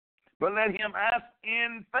 But let him ask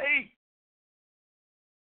in faith,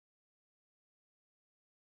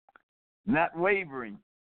 not wavering.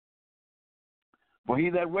 For he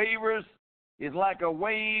that wavers is like a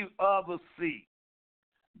wave of the sea,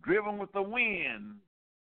 driven with the wind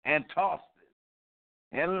and tossed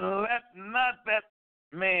it. And let not that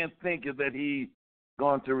man think that he's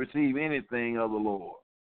going to receive anything of the Lord.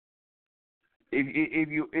 If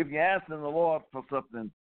you're asking the Lord for something,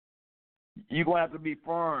 you're going to have to be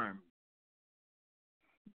firm.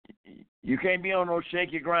 You can't be on no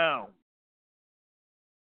shaky ground.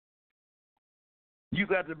 You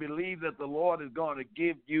got to believe that the Lord is going to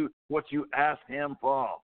give you what you ask him for.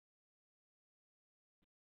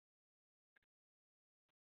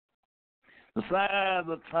 The sign of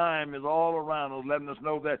the time is all around us, letting us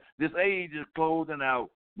know that this age is closing out.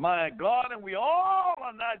 My God, and we all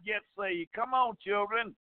are not yet saved. Come on,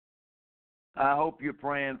 children. I hope you're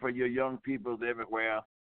praying for your young people everywhere.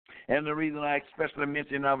 And the reason I especially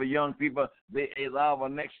mention our young people, they is our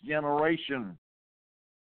next generation.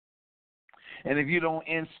 And if you don't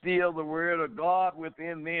instill the word of God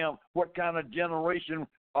within them, what kind of generation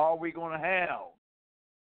are we going to have?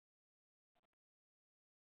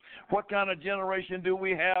 What kind of generation do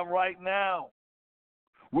we have right now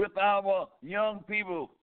with our young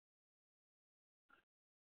people?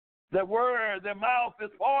 The word, their mouth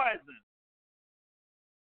is poison.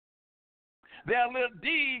 Their little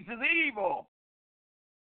deeds is evil.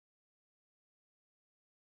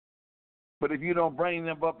 But if you don't bring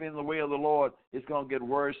them up in the way of the Lord, it's going to get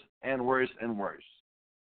worse and worse and worse.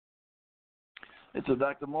 It's a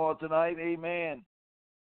Dr. Moore tonight, amen.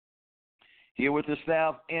 Here with the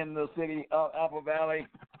staff in the city of Apple Valley,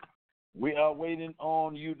 we are waiting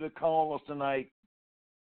on you to call us tonight.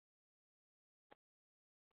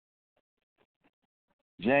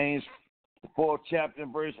 James 4th chapter,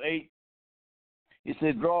 verse 8. He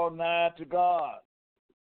said, draw nigh to God,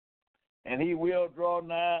 and he will draw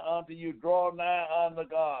nigh unto you. Draw nigh unto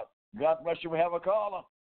God. God bless you. We have a caller.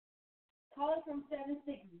 Caller from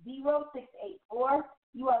 760-684.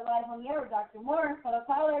 You are live on the air with Dr. Moore. Hello,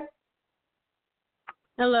 caller.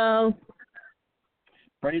 Hello.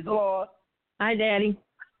 Praise the Lord. Hi, Daddy.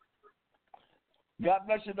 God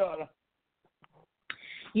bless your daughter.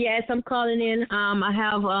 Yes, I'm calling in. I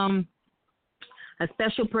have a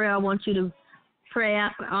special prayer I want you to pray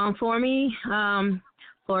for me,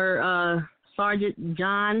 for Sergeant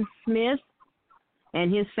John Smith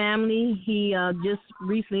and his family. He just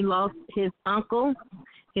recently lost his uncle.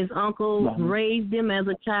 His uncle raised him as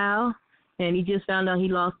a child, and he just found out he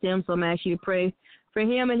lost him, so I'm asking you to pray for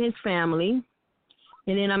him and his family.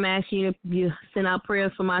 And then I'm asking you to send out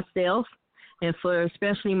prayers for myself and for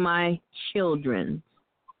especially my children,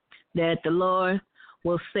 that the Lord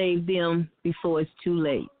will save them before it's too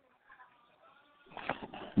late.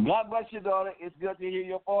 God bless you, daughter. It's good to hear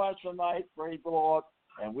your voice tonight. Praise the Lord.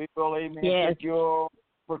 And we will, amen, take your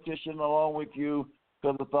petition along with you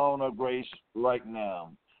to the throne of grace right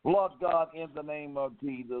now. Lord God, in the name of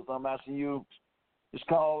Jesus, I'm asking you, this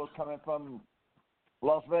call is coming from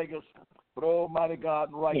Las Vegas, but Almighty God,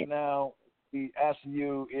 right now, we asking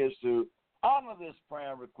you is to honor this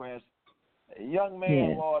prayer request. A young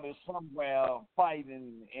man, Lord, is somewhere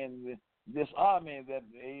fighting in this army that,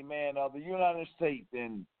 amen, of the United States.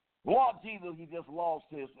 And Lord Jesus, he just lost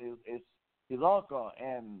his uncle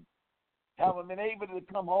and haven't been able to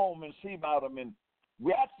come home and see about him. And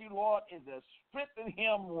we ask you, Lord, is to strengthen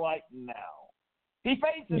him right now. He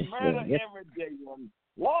faces murder every day. And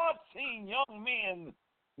Lord, seeing young men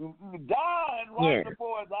dying right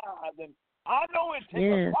before his eyes. And I know it takes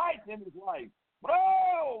a fight in his life. But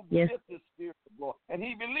get the Spirit, Lord. And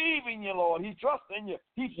he believes in you, Lord. He trusts in you.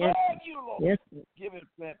 He serves you, Lord. Give him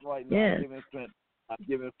strength right now. Give him strength.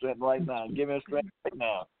 Give him strength right now. Give him strength right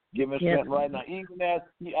now. Give him strength right now. Even as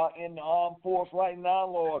he are in the armed force right now,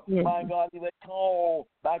 Lord, my God, they call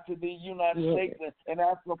back to the United States and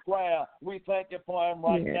ask for prayer. We thank you for him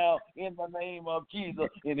right now in the name of Jesus.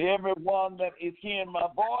 And everyone that is hearing my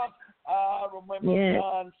voice, I remember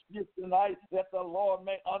John Smith tonight that the Lord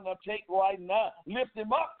may undertake right now. Lift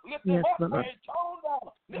him up. Lift him up. Where he's torn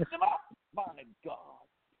down. Lift him up. My God.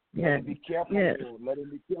 Let him be careful, Lord. Let him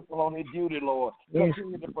be careful on his duty, Lord.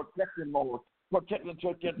 Continue to protect him, Lord. Protect him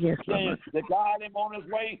to guide him on his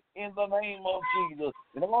way in the name of Jesus.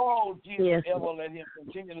 And Jesus, ever let him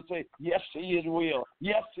continue to say, yes to his will.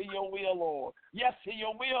 Yes to your will, Lord. Yes to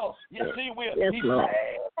your will. Yes to your will.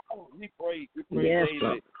 We pray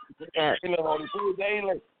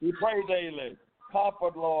daily. We pray daily.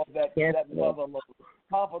 Comfort, Lord, that mother, Lord.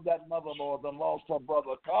 Comfort that mother, Lord, that lost her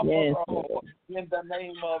brother. Comfort her, Lord, in the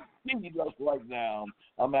name of Jesus right now.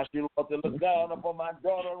 I'm asking you, Lord, to look down upon my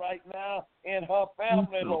daughter right now and her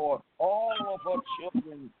family, Lord. All of her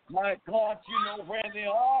children. My God, you know where they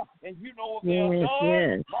are, and you know what they are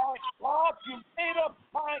doing. My God, you made up.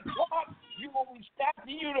 My God, you will be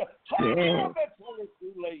asking you to take care of it before it's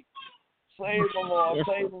too late. Save them, Lord.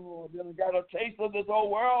 Save them, Lord. They got a taste of this whole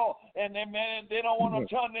world, and they don't want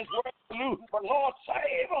to turn this world loose. But, Lord,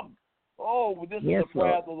 save them. Oh, this is the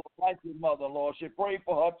prayer of the righteous mother, Lord. She prayed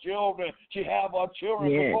for her children. She have her children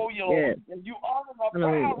before you, Lord. And you honor her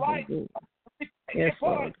prayer, right? Yes,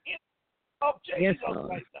 Lord. Of Jesus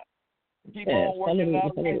right now. Keep on working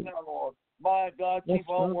out right now, Lord. My God, keep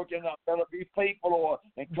on working out. Let her be faithful, Lord,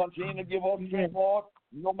 and continue to give her strength, Lord.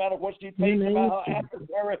 No matter what she thinks about her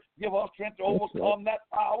adversary, give her strength to overcome that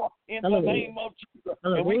power in the name of Jesus.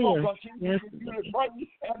 And we're going to continue to give you the praise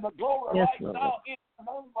and the glory right now in the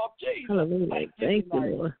name of Jesus. Hallelujah. Thank you,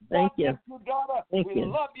 Lord. Thank you. Daughter. We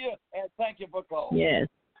love you and thank you for calling. Yes.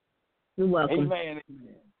 You're welcome. Amen.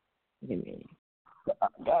 Amen.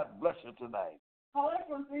 God bless you tonight. Caller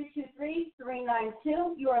from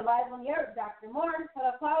 323-392. You are live on the air, Dr. Moore.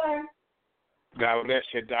 Hello, caller. God bless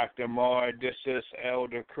you, Dr. Moore. This is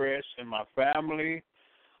Elder Chris and my family.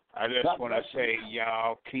 I just want to say,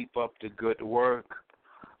 y'all, keep up the good work.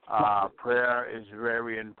 Prayer is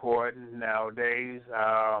very important nowadays.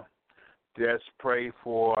 Just pray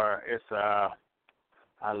for, it's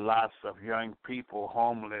lots of young people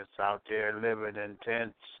homeless out there living in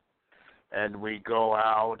tents. And we go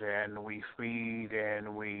out and we feed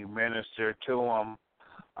and we minister to them.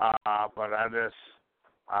 But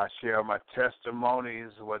I share my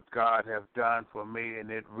testimonies, what God have done for me, and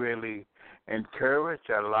it really encouraged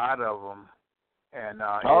a lot of them. And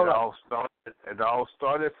it all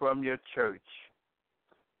started from your church,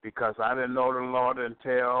 because I didn't know the Lord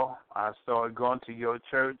until I started going to your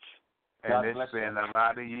church, and it's been a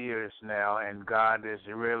lot of years now, and God is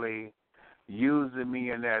really using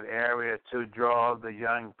me in that area to draw the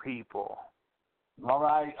young people. All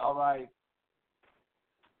right.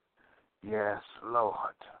 Yes,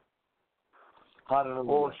 Lord.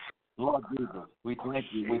 Hallelujah. Lord Jesus, we thank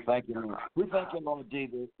you. We thank you, Lord. We thank you, Lord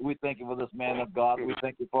Jesus. We thank you for this man of God. We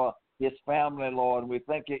thank you for his family, Lord. We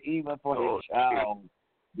thank you even for his child,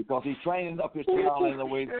 because he's training up his child in the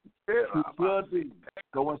way he should be.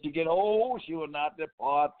 So when she get old, she will not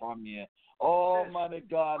depart from you. Almighty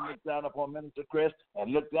God, look down upon Minister Chris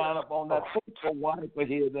and look down upon that faithful wife of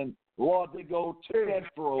his. And Lord, they go to and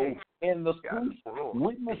fro in the streets,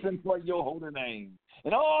 witnessing for your holy name.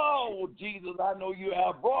 And Jesus, I know you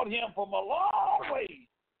have brought him from a long way.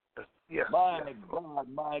 Yes.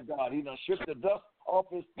 My God, he done shook the dust off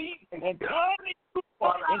his feet and turned it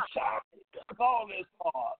and shouted all his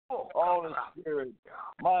heart, all his spirit.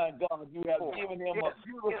 My God, you have given him a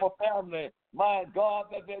beautiful family. My God,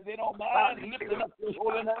 that they don't mind lifting up your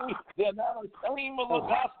holy name. They're not ashamed of the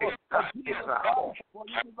gospel of Jesus Christ, for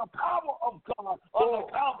it is the power of God on the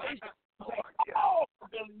foundation.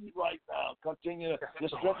 Believe right now. Continue to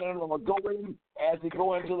strengthen him. Go in as he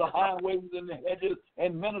go into the highways and the hedges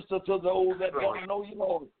and minister to those that don't know you,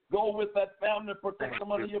 Lord. Go with that family, protect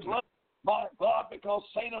them under your blood. My God, because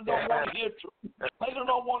Satan don't want to hear truth. Satan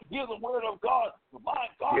don't want to hear the word of God. My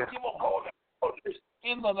God, give them holiness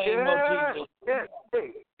in the name of Jesus.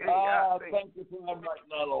 Thank you for him right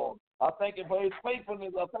now, Lord. I thank you for his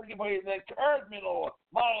faithfulness. I thank you for his encouragement, Lord.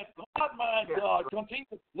 My God, continue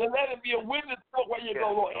to let him be a witness for where you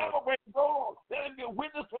go, Lord. Everywhere you go, Lord, let him be a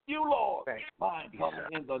witness for you, Lord. My God,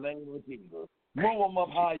 in the name of Jesus. Move them up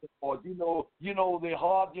higher, Lord. You know their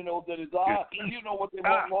heart, you know their desire, you know what they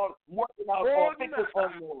want, Lord. Working out for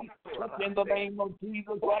them, Lord. In the name of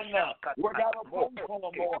Jesus right now. Work out a phone for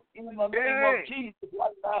them, Lord. In the name of Jesus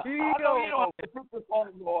right now. I know you don't have to put this on,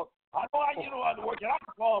 Lord. I know you know how to work it out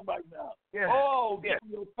for him right now. Give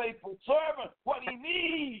your faithful servant what he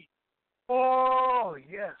needs.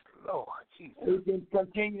 Yes, Lord Jesus. He can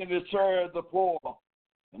continue to serve the poor.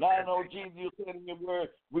 And I know, Jesus, you said in your word,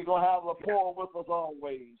 we're going to have the poor with us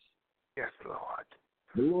always. Yes, Lord.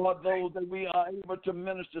 The Lord knows that we are able to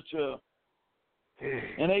minister to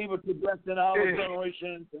and able to bless in our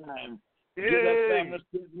generation and time. Give that family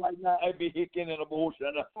strength right now, every hicking and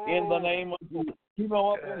abortion, in the name of Jesus. Keep them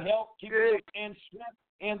up in health, keep them up in strength,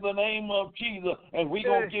 in the name of Jesus. And we're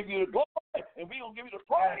going to give you the glory, and we're going to give you the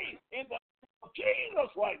praise in the name of Jesus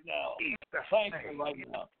right now. Thank you right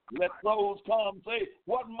now. Let souls come and say,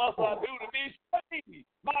 what must I do to be saved?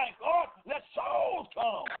 My God, let souls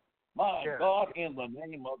come. My God, in the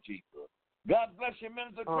name of Jesus. God bless you,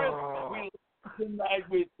 Minister Chris.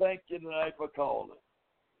 We thank you tonight for calling.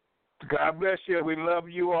 God bless you. We love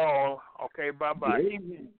you all. Okay, bye-bye.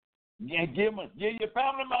 Amen. Yeah, give your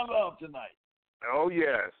family my love tonight. Oh,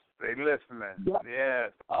 yes. They listening.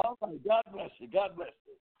 Yes. All right. God bless you. God bless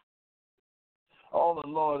you. Oh, the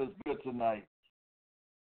Lord is good tonight.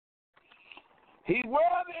 He's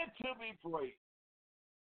worthy to be praised.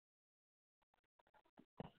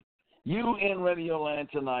 You in Radio Land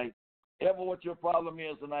tonight, ever what your problem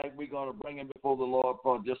is tonight, we're going to bring him before the Lord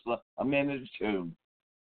for just a minute or two.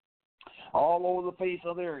 All over the face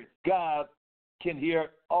of the earth, God can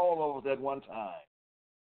hear all of us at one time.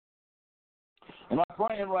 And I'm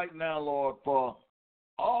praying right now, Lord, for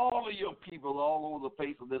all of your people all over the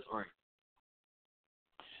face of this earth,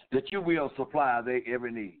 that you will supply their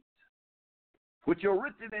every need with your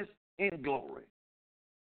richness in glory.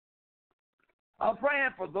 I'm praying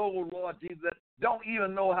for those, Lord Jesus, that don't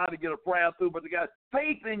even know how to get a prayer through, but they got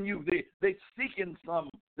faith in you. They're seeking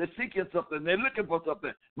something. They're seeking something. They're looking for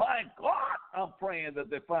something. My God, I'm praying that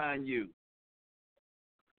they find you.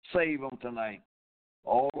 Save them tonight.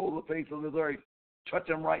 All over the face of this earth. Touch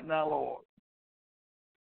them right now, Lord.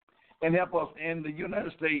 and help us in the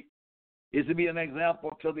United States is to be an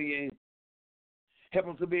example to the end. Help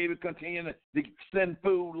us to be able to continue to send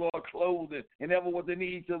food, Lord, clothing, and ever what they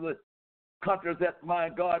need to the countries that, my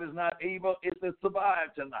God, is not able is to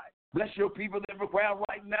survive tonight. Bless your people everywhere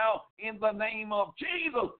right now in the name of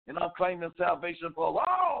Jesus. And I'm claiming salvation for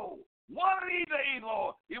all. One of these days,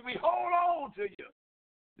 Lord, if we hold on to you,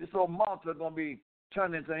 this old monster is going to be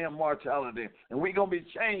turned into immortality. And we're going to be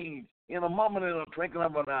changed in a moment, in a twinkling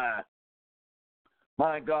of an eye.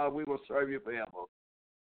 My God, we will serve you forever.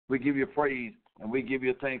 We give you praise and we give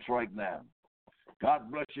you thanks right now. God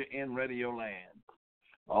bless you in Radio Land.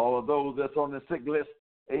 All of those that's on the sick list,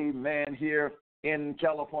 amen, here in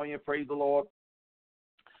California, praise the Lord.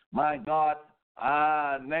 My God,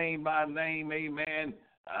 name by name, amen.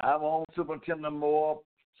 I'm on Superintendent Moore,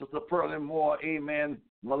 Sister Pearlie Moore, amen.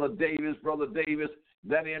 Mother Davis, Brother Davis,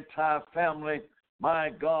 that entire family. My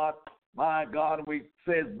God, we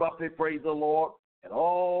said, Buffy, praise the Lord. And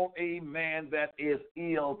all, amen, that is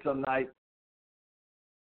ill tonight,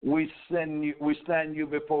 we stand you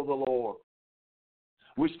before the Lord.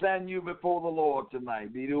 We stand you before the Lord tonight.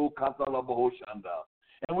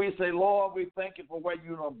 And we say, Lord, we thank you for where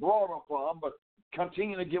you brought them from, but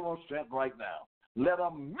continue to give them strength right now. Let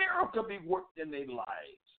a miracle be worked in their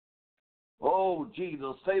lives. Oh,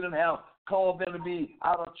 Jesus, Satan has called them to be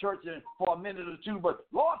out of church for a minute or two, but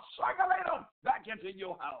Lord, circulate them back into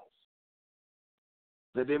your house,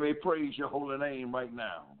 that they may praise your holy name right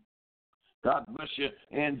now. God bless you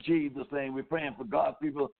in Jesus' name. We're praying for God's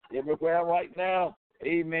people everywhere right now.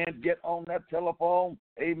 Amen. Get on that telephone.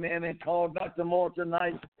 Amen. And call Dr. Moore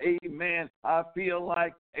tonight. Amen. I feel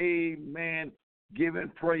like, amen, giving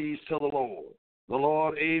praise to the Lord. The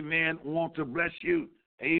Lord, amen, wants to bless you.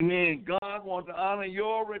 Amen. God wants to honor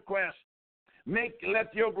your request.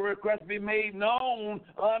 Let your request be made known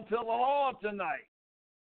unto the Lord tonight.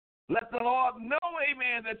 Let the Lord know,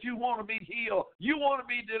 amen, that you want to be healed. You want to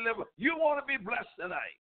be delivered. You want to be blessed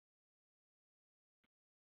tonight.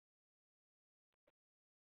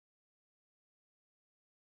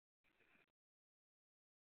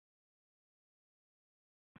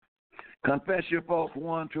 Confess your faults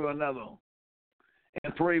one to another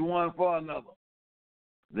and pray one for another,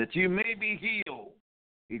 that you may be healed.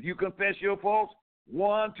 If you confess your faults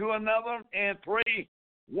one to another and pray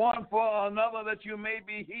one for another, that you may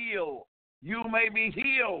be healed. You may be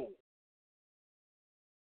healed.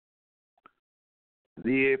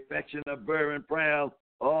 The effectual and fervent prayer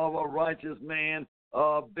of a righteous man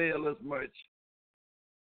availeth much.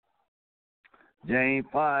 James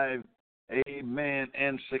 5, amen,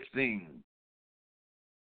 and 16.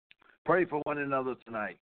 Pray for one another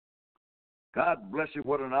tonight. God bless you.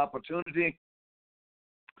 What an opportunity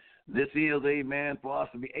this is, amen, for us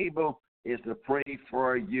to be able is to pray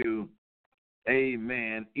for you,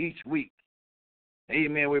 amen, each week.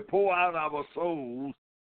 Amen. We pour out our souls,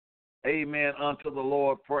 amen, unto the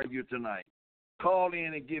Lord for you tonight. Call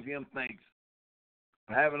in and give him thanks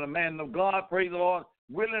for having a man of God, praise the Lord,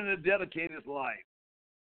 willing to dedicate his life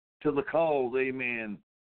to the cause, amen.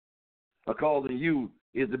 A call to you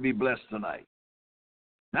is to be blessed tonight.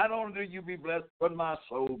 Not only do you be blessed, but my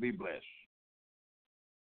soul be blessed.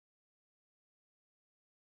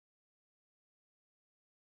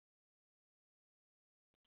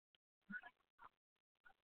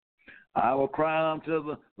 I will cry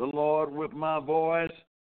unto the Lord with my voice,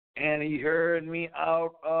 and he heard me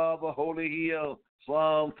out of the holy hill.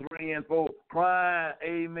 Psalm 3 and 4. Cry,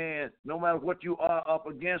 amen. No matter what you are up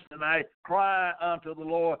against tonight, cry unto the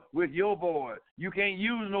Lord with your voice. You can't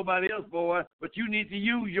use nobody else's voice, but you need to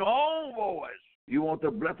use your own voice. You want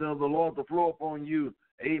the blessing of the Lord to flow upon you.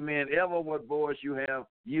 Amen. Ever what voice you have,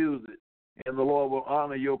 use it, and the Lord will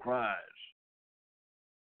honor your cries.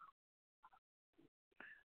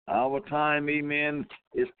 Our time, amen,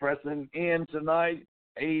 is pressing in tonight,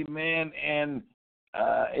 amen, and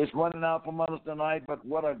it's running out from us tonight, but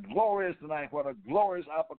what a glorious tonight, what a glorious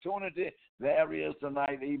opportunity there is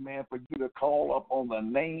tonight, amen, for you to call upon the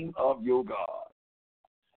name of your God.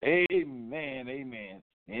 Amen, amen.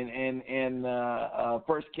 In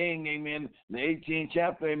 1 King, amen, the 18th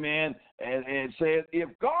chapter, amen, and it says, if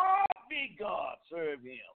God be God, serve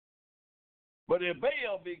him. But if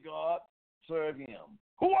Baal be God, serve him.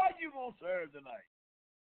 Who are you going to serve tonight?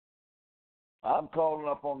 I'm calling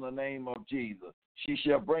upon the name of Jesus. She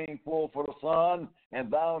shall bring forth for the son,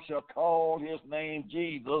 and thou shalt call his name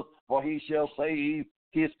Jesus, for he shall save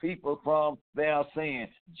his people from their sin.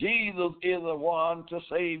 Jesus is the one to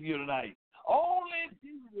save you tonight. Only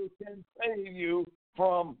Jesus can save you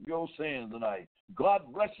from your sins tonight.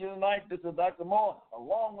 God bless you tonight. This is Dr. Moore,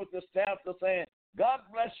 along with the staff, to saying, God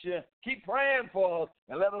bless you. Keep praying for us,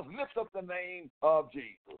 and let us lift up the name of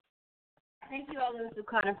Jesus. Thank you, Elder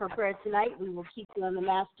O'Connor, for prayer tonight. We will keep you on the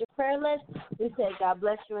master prayer list. We say God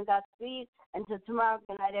bless you and Godspeed. Until tomorrow,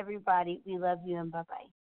 good night, everybody. We love you and bye-bye.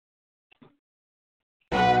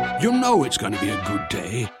 You know it's going to be a good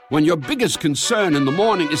day when your biggest concern in the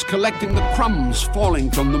morning is collecting the crumbs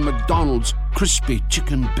falling from the McDonald's crispy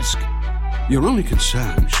chicken biscuit. Your only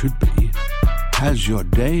concern should be, has your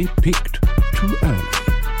day peaked too early?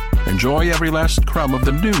 Enjoy every last crumb of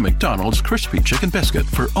the new McDonald's crispy chicken biscuit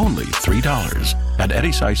for only $3. Add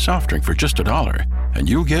any size soft drink for just $1, and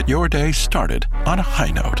you'll get your day started on a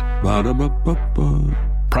high note.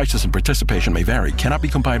 Ba-da-ba-ba-ba. Prices and participation may vary. Cannot be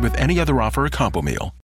combined with any other offer or combo meal.